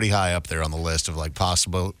would be pretty high up there on the list of like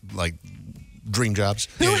possible like dream jobs.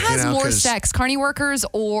 Who has more 'cause- sex, carny workers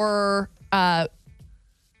or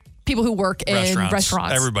people who work in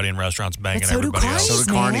restaurants? Everybody in restaurants banging But so do everybody carnies, else. So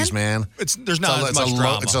the carnies, man. There's not as much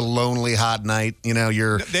drama. It's a lonely hot night. You know,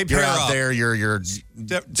 you're pair out up. there. Your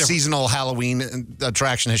seasonal Halloween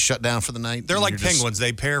attraction has shut down for the night. They're and like you're just- penguins.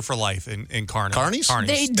 They pair for life in carnies. Carnies?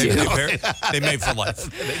 They do. They mate for life.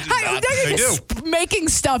 They're They just making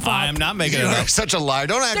stuff up. I'm not making it You're up. such a liar.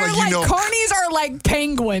 Don't act They're like like you know. carnies are like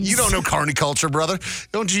penguins. You don't know carny culture, brother.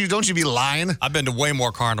 Don't you be lying? I've been to way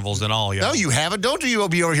more carnivals than all you. No, you haven't. Don't you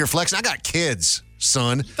be over here flexing. I got kids,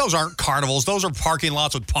 son. Those aren't carnivals. Those are parking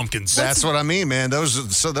lots with pumpkins. That's what I mean, man. Those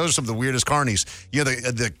are some of the weirdest carnies. You know,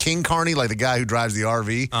 the king carny, like the guy who drives the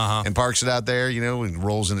RV and parks it out there, you know, and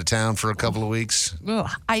rolls into town for a couple of weeks. Ugh,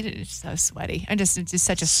 it's so sweaty. It's just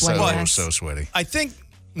such a sweaty mess. So sweaty. I think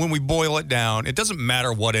when we boil it down, it doesn't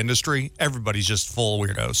matter what industry. Everybody's just full of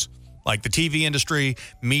weirdos. Like the TV industry,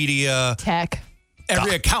 media, tech.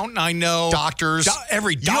 Every accountant I know, doctors,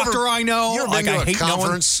 every doctor I know. You ever like been to I a hate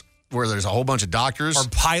conference where there's a whole bunch of doctors or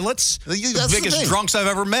pilots? That's the biggest thing. drunks I've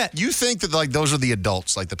ever met. You think that like those are the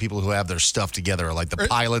adults, like the people who have their stuff together, are like the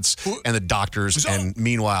pilots and the doctors, and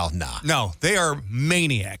meanwhile, nah. No, they are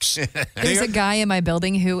maniacs. There's a guy in my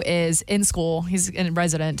building who is in school. He's a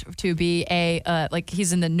resident to be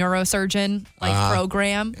he's in the neurosurgeon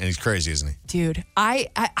program. And he's crazy, isn't he? Dude, I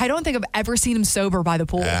don't think I've ever seen him sober by the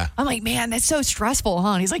pool. Yeah. I'm like, man, that's so stressful,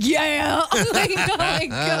 huh? And he's like, yeah. I'm like, oh my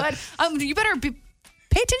God. You better pay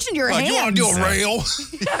attention to your hands. You want to do a rail?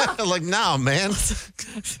 Like, no, man.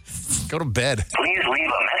 Go to bed. Please leave a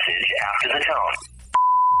message after the tone.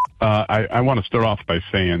 I want to start off by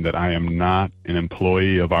saying that I am not an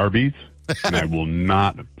employee of Arby's, and I will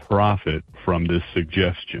not profit from this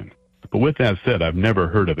suggestion. But with that said, I've never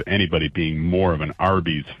heard of anybody being more of an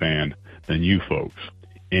Arby's fan than you folks.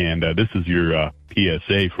 And this is your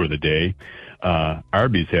PSA for the day.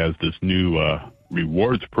 Arby's has this new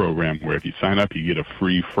rewards program where if you sign up, you get a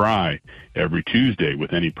free fry every Tuesday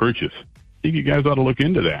with any purchase. I think you guys ought to look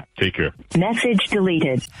into that. Take care. Message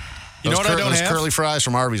deleted. You know what I don't those have? curly fries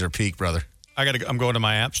from Arby's are peak, brother. I'm going to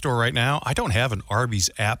my app store right now. I don't have an Arby's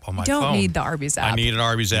app on my phone. You don't need the Arby's app. I need an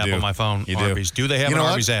Arby's app on my phone. You Arby's. Do they have You an know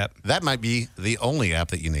Arby's what? app? That might be the only app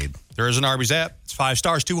that you need. There is an Arby's app. It's 5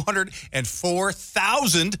 stars,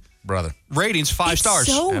 204,000 brother ratings, 5 stars.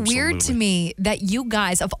 It's so weird to me that you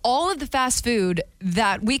guys, of all of the fast food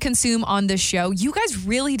that we consume on this show, you guys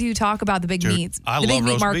really do talk about the big meats, the big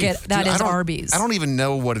meat market that is Arby's. I don't even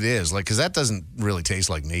know what it is, like, because that doesn't really taste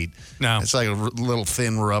like meat. No, it's like a little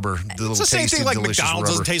thin rubber. It's the same thing like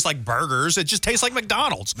McDonald's doesn't taste like burgers. It just tastes like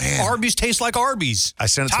McDonald's. Man. Arby's tastes like Arby's. I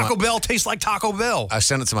sent it to Taco Bell tastes like Taco Bell. I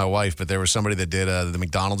sent it to my wife, but there was somebody that did the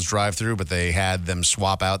McDonald's drive-through, but they had them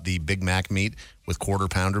swap out the Big Mac meat with quarter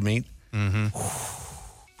pounder meat. Mm-hmm.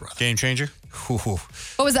 Game changer. What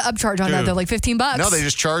was the upcharge on that though? Like $15? No, they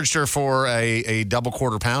just charged her for a double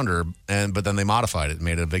quarter pounder, but then they modified it and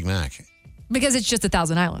made it a Big Mac. Because it's just a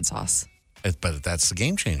Thousand Island sauce. But that's the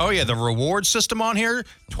game changer. Oh yeah, the reward system on here,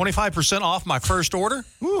 25% off my first order.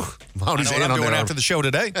 Whew. I know what I'm doing after the show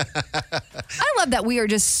today. I love that we are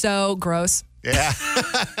just so gross. Yeah.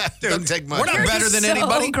 Dude, doesn't take much. We're not You're better just than so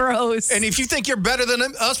anybody. gross. And if you think you're better than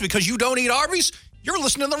us because you don't eat Arby's, you're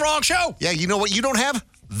listening to the wrong show. Yeah, you know what you don't have?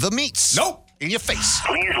 The meats. Nope. In your face.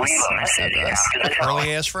 Please leave a message after the tone.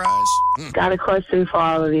 Curly ass fries. Got a question for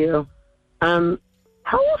all of you. How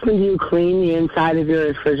often do you clean the inside of your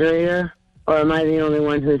refrigerator? Or am I the only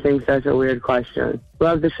one who thinks that's a weird question?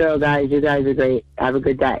 Love the show, guys. You guys are great. Have a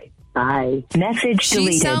good day. Bye. Message She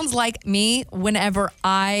deleted. sounds like me whenever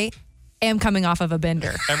I am coming off of a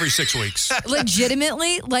bender. Every 6 weeks.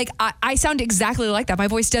 Legitimately, like I sound exactly like that. My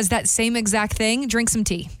voice does that same exact thing. Drink some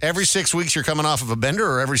tea. Every 6 weeks you're coming off of a bender,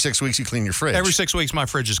 or every 6 weeks you clean your fridge? Every 6 weeks my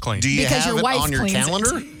fridge is clean. Do you Because have your it wife on your cleans it.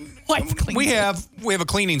 calendar? We have a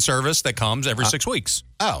cleaning service that comes every 6 weeks.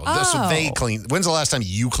 So they clean. When's the last time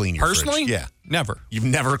you clean your Personally? fridge? Yeah. Never. You've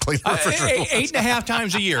never cleaned your refrigerator? 8.5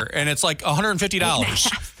 times a year, and it's like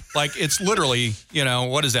 $150. Like, it's literally,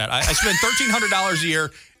 what is that? I spend $1,300 a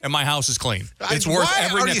year, and my house is clean. It's worth Why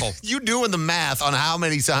every are nickel. You doing the math on how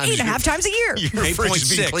many times 8.5 times a year. Your fridge is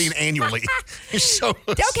being 8.6. cleaned annually. You're so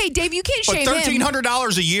Okay, Dave, you can't But shame him.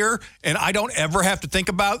 $1,300 a year, and I don't ever have to think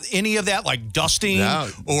about any of that, like dusting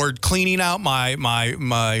or cleaning out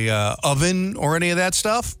my oven or any of that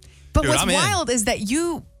stuff. But Dude, what's I'm in. wild is that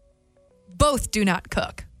you both do not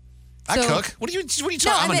cook. I cook. What are you talking?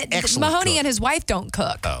 I'm an excellent Mahoney cook. and his wife don't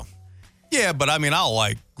cook. Oh, Yeah, but I mean, I'll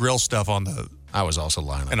like grill stuff on the I was also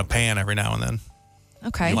lying. in a pan every now and then.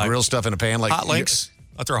 Okay. You grill stuff in a pan like Hot links.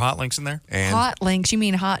 I'll throw hot links in there. and Hot links. You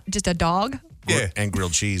mean just a dog? Yeah. and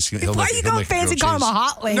grilled cheese. Why are you going fancy calling them a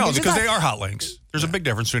hot link? No, It's just because not they are hot links. There's a big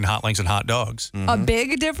difference between hot links and hot dogs. a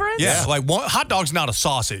big difference? Yeah, like hot dog's not a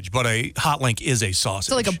sausage, but a hot link is a sausage.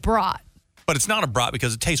 So like a brat. But it's not a brat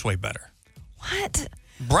because it tastes way better. What?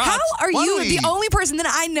 Brats. How are why you do we- the only person that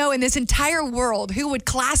I know in this entire world who would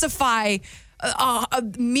classify a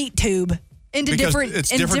meat tube into Because different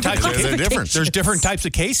it's into different types. They're different. classifications? There's different types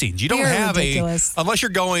of casings. You don't Very have ridiculous. unless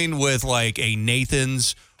you're going with like a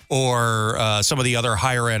Nathan's or some of the other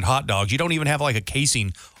higher end hot dogs. You don't even have like a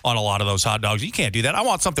casing on a lot of those hot dogs. You can't do that. I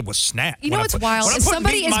want something with snap. You know When I what's put- wild? when I Is put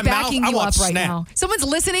somebody meat in is my backing mouth, I you want up right snap. now. Someone's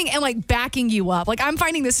listening and like backing you up. Like I'm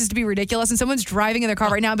finding this is to be ridiculous, and someone's driving in their car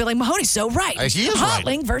right now and be like, "Mahoney's so right. He is hot right.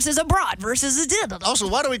 link versus a brat versus a did." Also,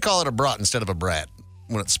 why do we call it a brat instead of a brat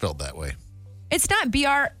when it's spelled that way? It's not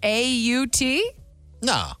BRAUT.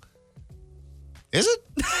 No. Is it?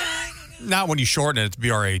 Not when you shorten it. It's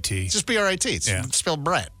BRAT. It's just BRAT. It's spelled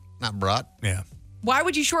brat, not brat. Yeah. Why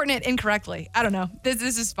would you shorten it incorrectly? I don't know. This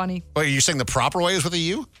is funny. Wait, you're saying the proper way is with a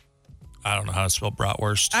U? I don't know how to spell Brat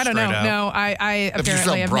Worst. I don't know. straight out. No, I If you apparently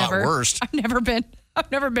spell have Brat never. Worst. I've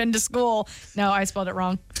never been to school. No, I spelled it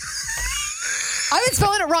wrong. I've been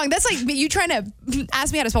spelling it wrong. That's like you trying to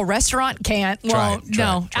ask me how to spell restaurant. Can't. Well,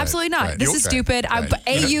 no, absolutely not. This is stupid.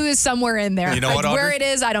 AU is somewhere in there. You know what, Where Audrey? it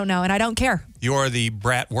is, I don't know, and I don't care. You are the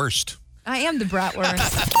Brat Worst. I am the Brat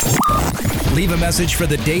Worst. Leave a message for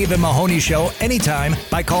the Dave and Mahoney Show anytime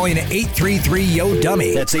by calling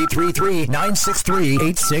 833-YO-DUMMY. That's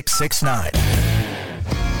 833-963-8669.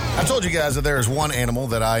 I told you guys that there is one animal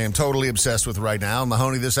that I am totally obsessed with right now.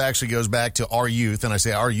 Mahoney, this actually goes back to our youth, and I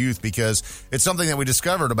say our youth because it's something that we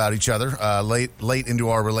discovered about each other late into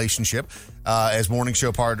our relationship as morning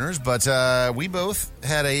show partners. But we both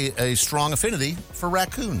had a strong affinity for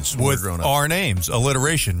raccoons when we With were growing up. our names,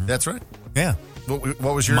 alliteration. That's right. Yeah.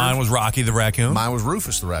 What was yours? Mine was Rocky the raccoon. Mine was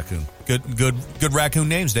Rufus the raccoon. Good raccoon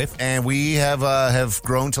names, Dave. And we have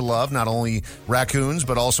grown to love not only raccoons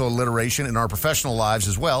but also alliteration in our professional lives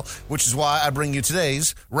as well, which is why I bring you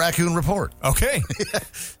today's Raccoon Report. Okay.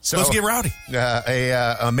 So Let's get rowdy.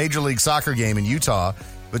 A Major League Soccer game in Utah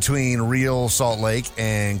between Real Salt Lake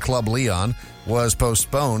and Club Leon was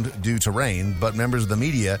postponed due to rain, but members of the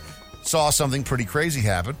media saw something pretty crazy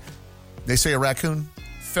happen. They say a raccoon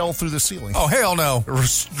fell through the ceiling. Oh, hell no.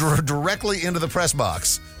 Directly into the press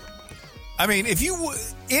box. I mean, if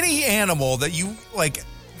any animal that you like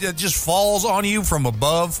that just falls on you from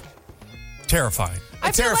above, terrifying.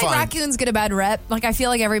 I feel like raccoons get a bad rep. Like I feel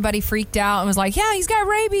like everybody freaked out and was like, "Yeah, he's got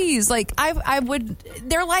rabies." Like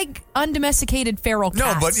they're like undomesticated feral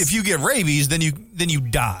cats. No, but if you get rabies, then you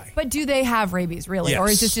die. But do they have rabies really, Yes. or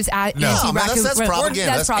is this just No, anti-raccoon? that's propaganda.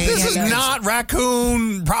 That's propaganda. This is not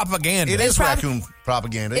raccoon propaganda. It is raccoon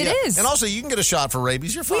propaganda. It is. And also, you can get a shot for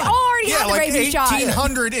rabies. You're fine. We already have the like rabies shot.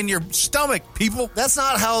 1,800 in your stomach, people. That's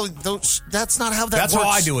not how that That's works. how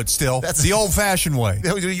I do it still. That's the old-fashioned way.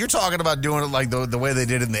 You're talking about doing it like the way they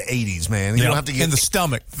did in the 80s, man. You Yeah, don't have to get in the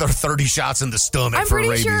stomach. 30 shots in the stomach I'm for pretty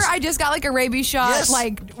rabies. sure I just got like a rabies shot, Yes.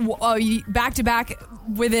 like back to back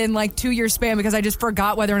within like 2 year span because I just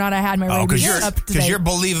forgot whether or not I had my Oh, rabies because up to you're date.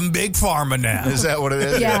 believing big pharma now. Is that what it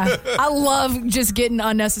is? Yeah, I love just getting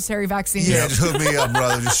unnecessary vaccines. Yeah, just hook me up,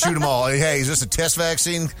 brother. Just shoot them all. Hey, is this a test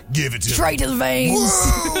vaccine? Give it to Straight me. to the veins.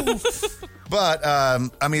 Whoa. But,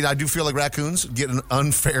 I mean, I do feel like raccoons get an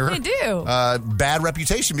unfair, They do. bad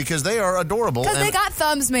reputation because they are adorable. Because they got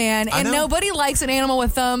thumbs, man, I and know. nobody likes an animal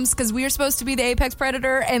with thumbs because we are supposed to be the apex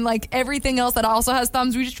predator, and like everything else that also has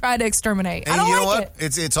thumbs, we just try to exterminate. I And don't you know like what?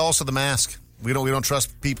 it. It's also the mask. We don't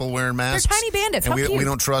trust people wearing masks. They're tiny bandits. And How cute. we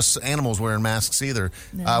don't trust animals wearing masks either,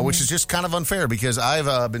 which is just kind of unfair because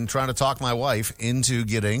I've been trying to talk my wife into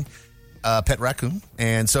getting a pet raccoon,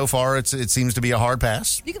 and so far it seems to be a hard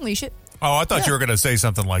pass. You can leash it. Oh, I thought you were going to say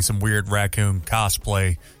something like some weird raccoon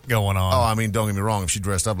cosplay going on. Oh, I mean, don't get me wrong. If she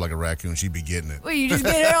dressed up like a raccoon, she'd be getting it. Wait, you just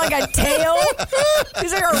made her like a tail?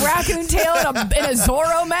 Is there a raccoon tail and a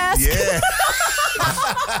Zorro mask? Yeah.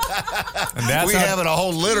 And that's we having a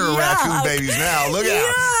whole litter of raccoon babies now. Look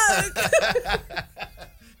out.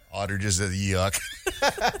 Otter just said yuck.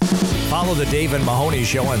 Follow the Dave and Mahoney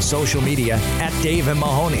Show on social media at Dave and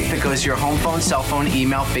Mahoney. It goes to your home phone, cell phone,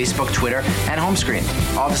 email, Facebook, Twitter, and home screen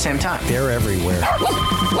all at the same time. They're everywhere.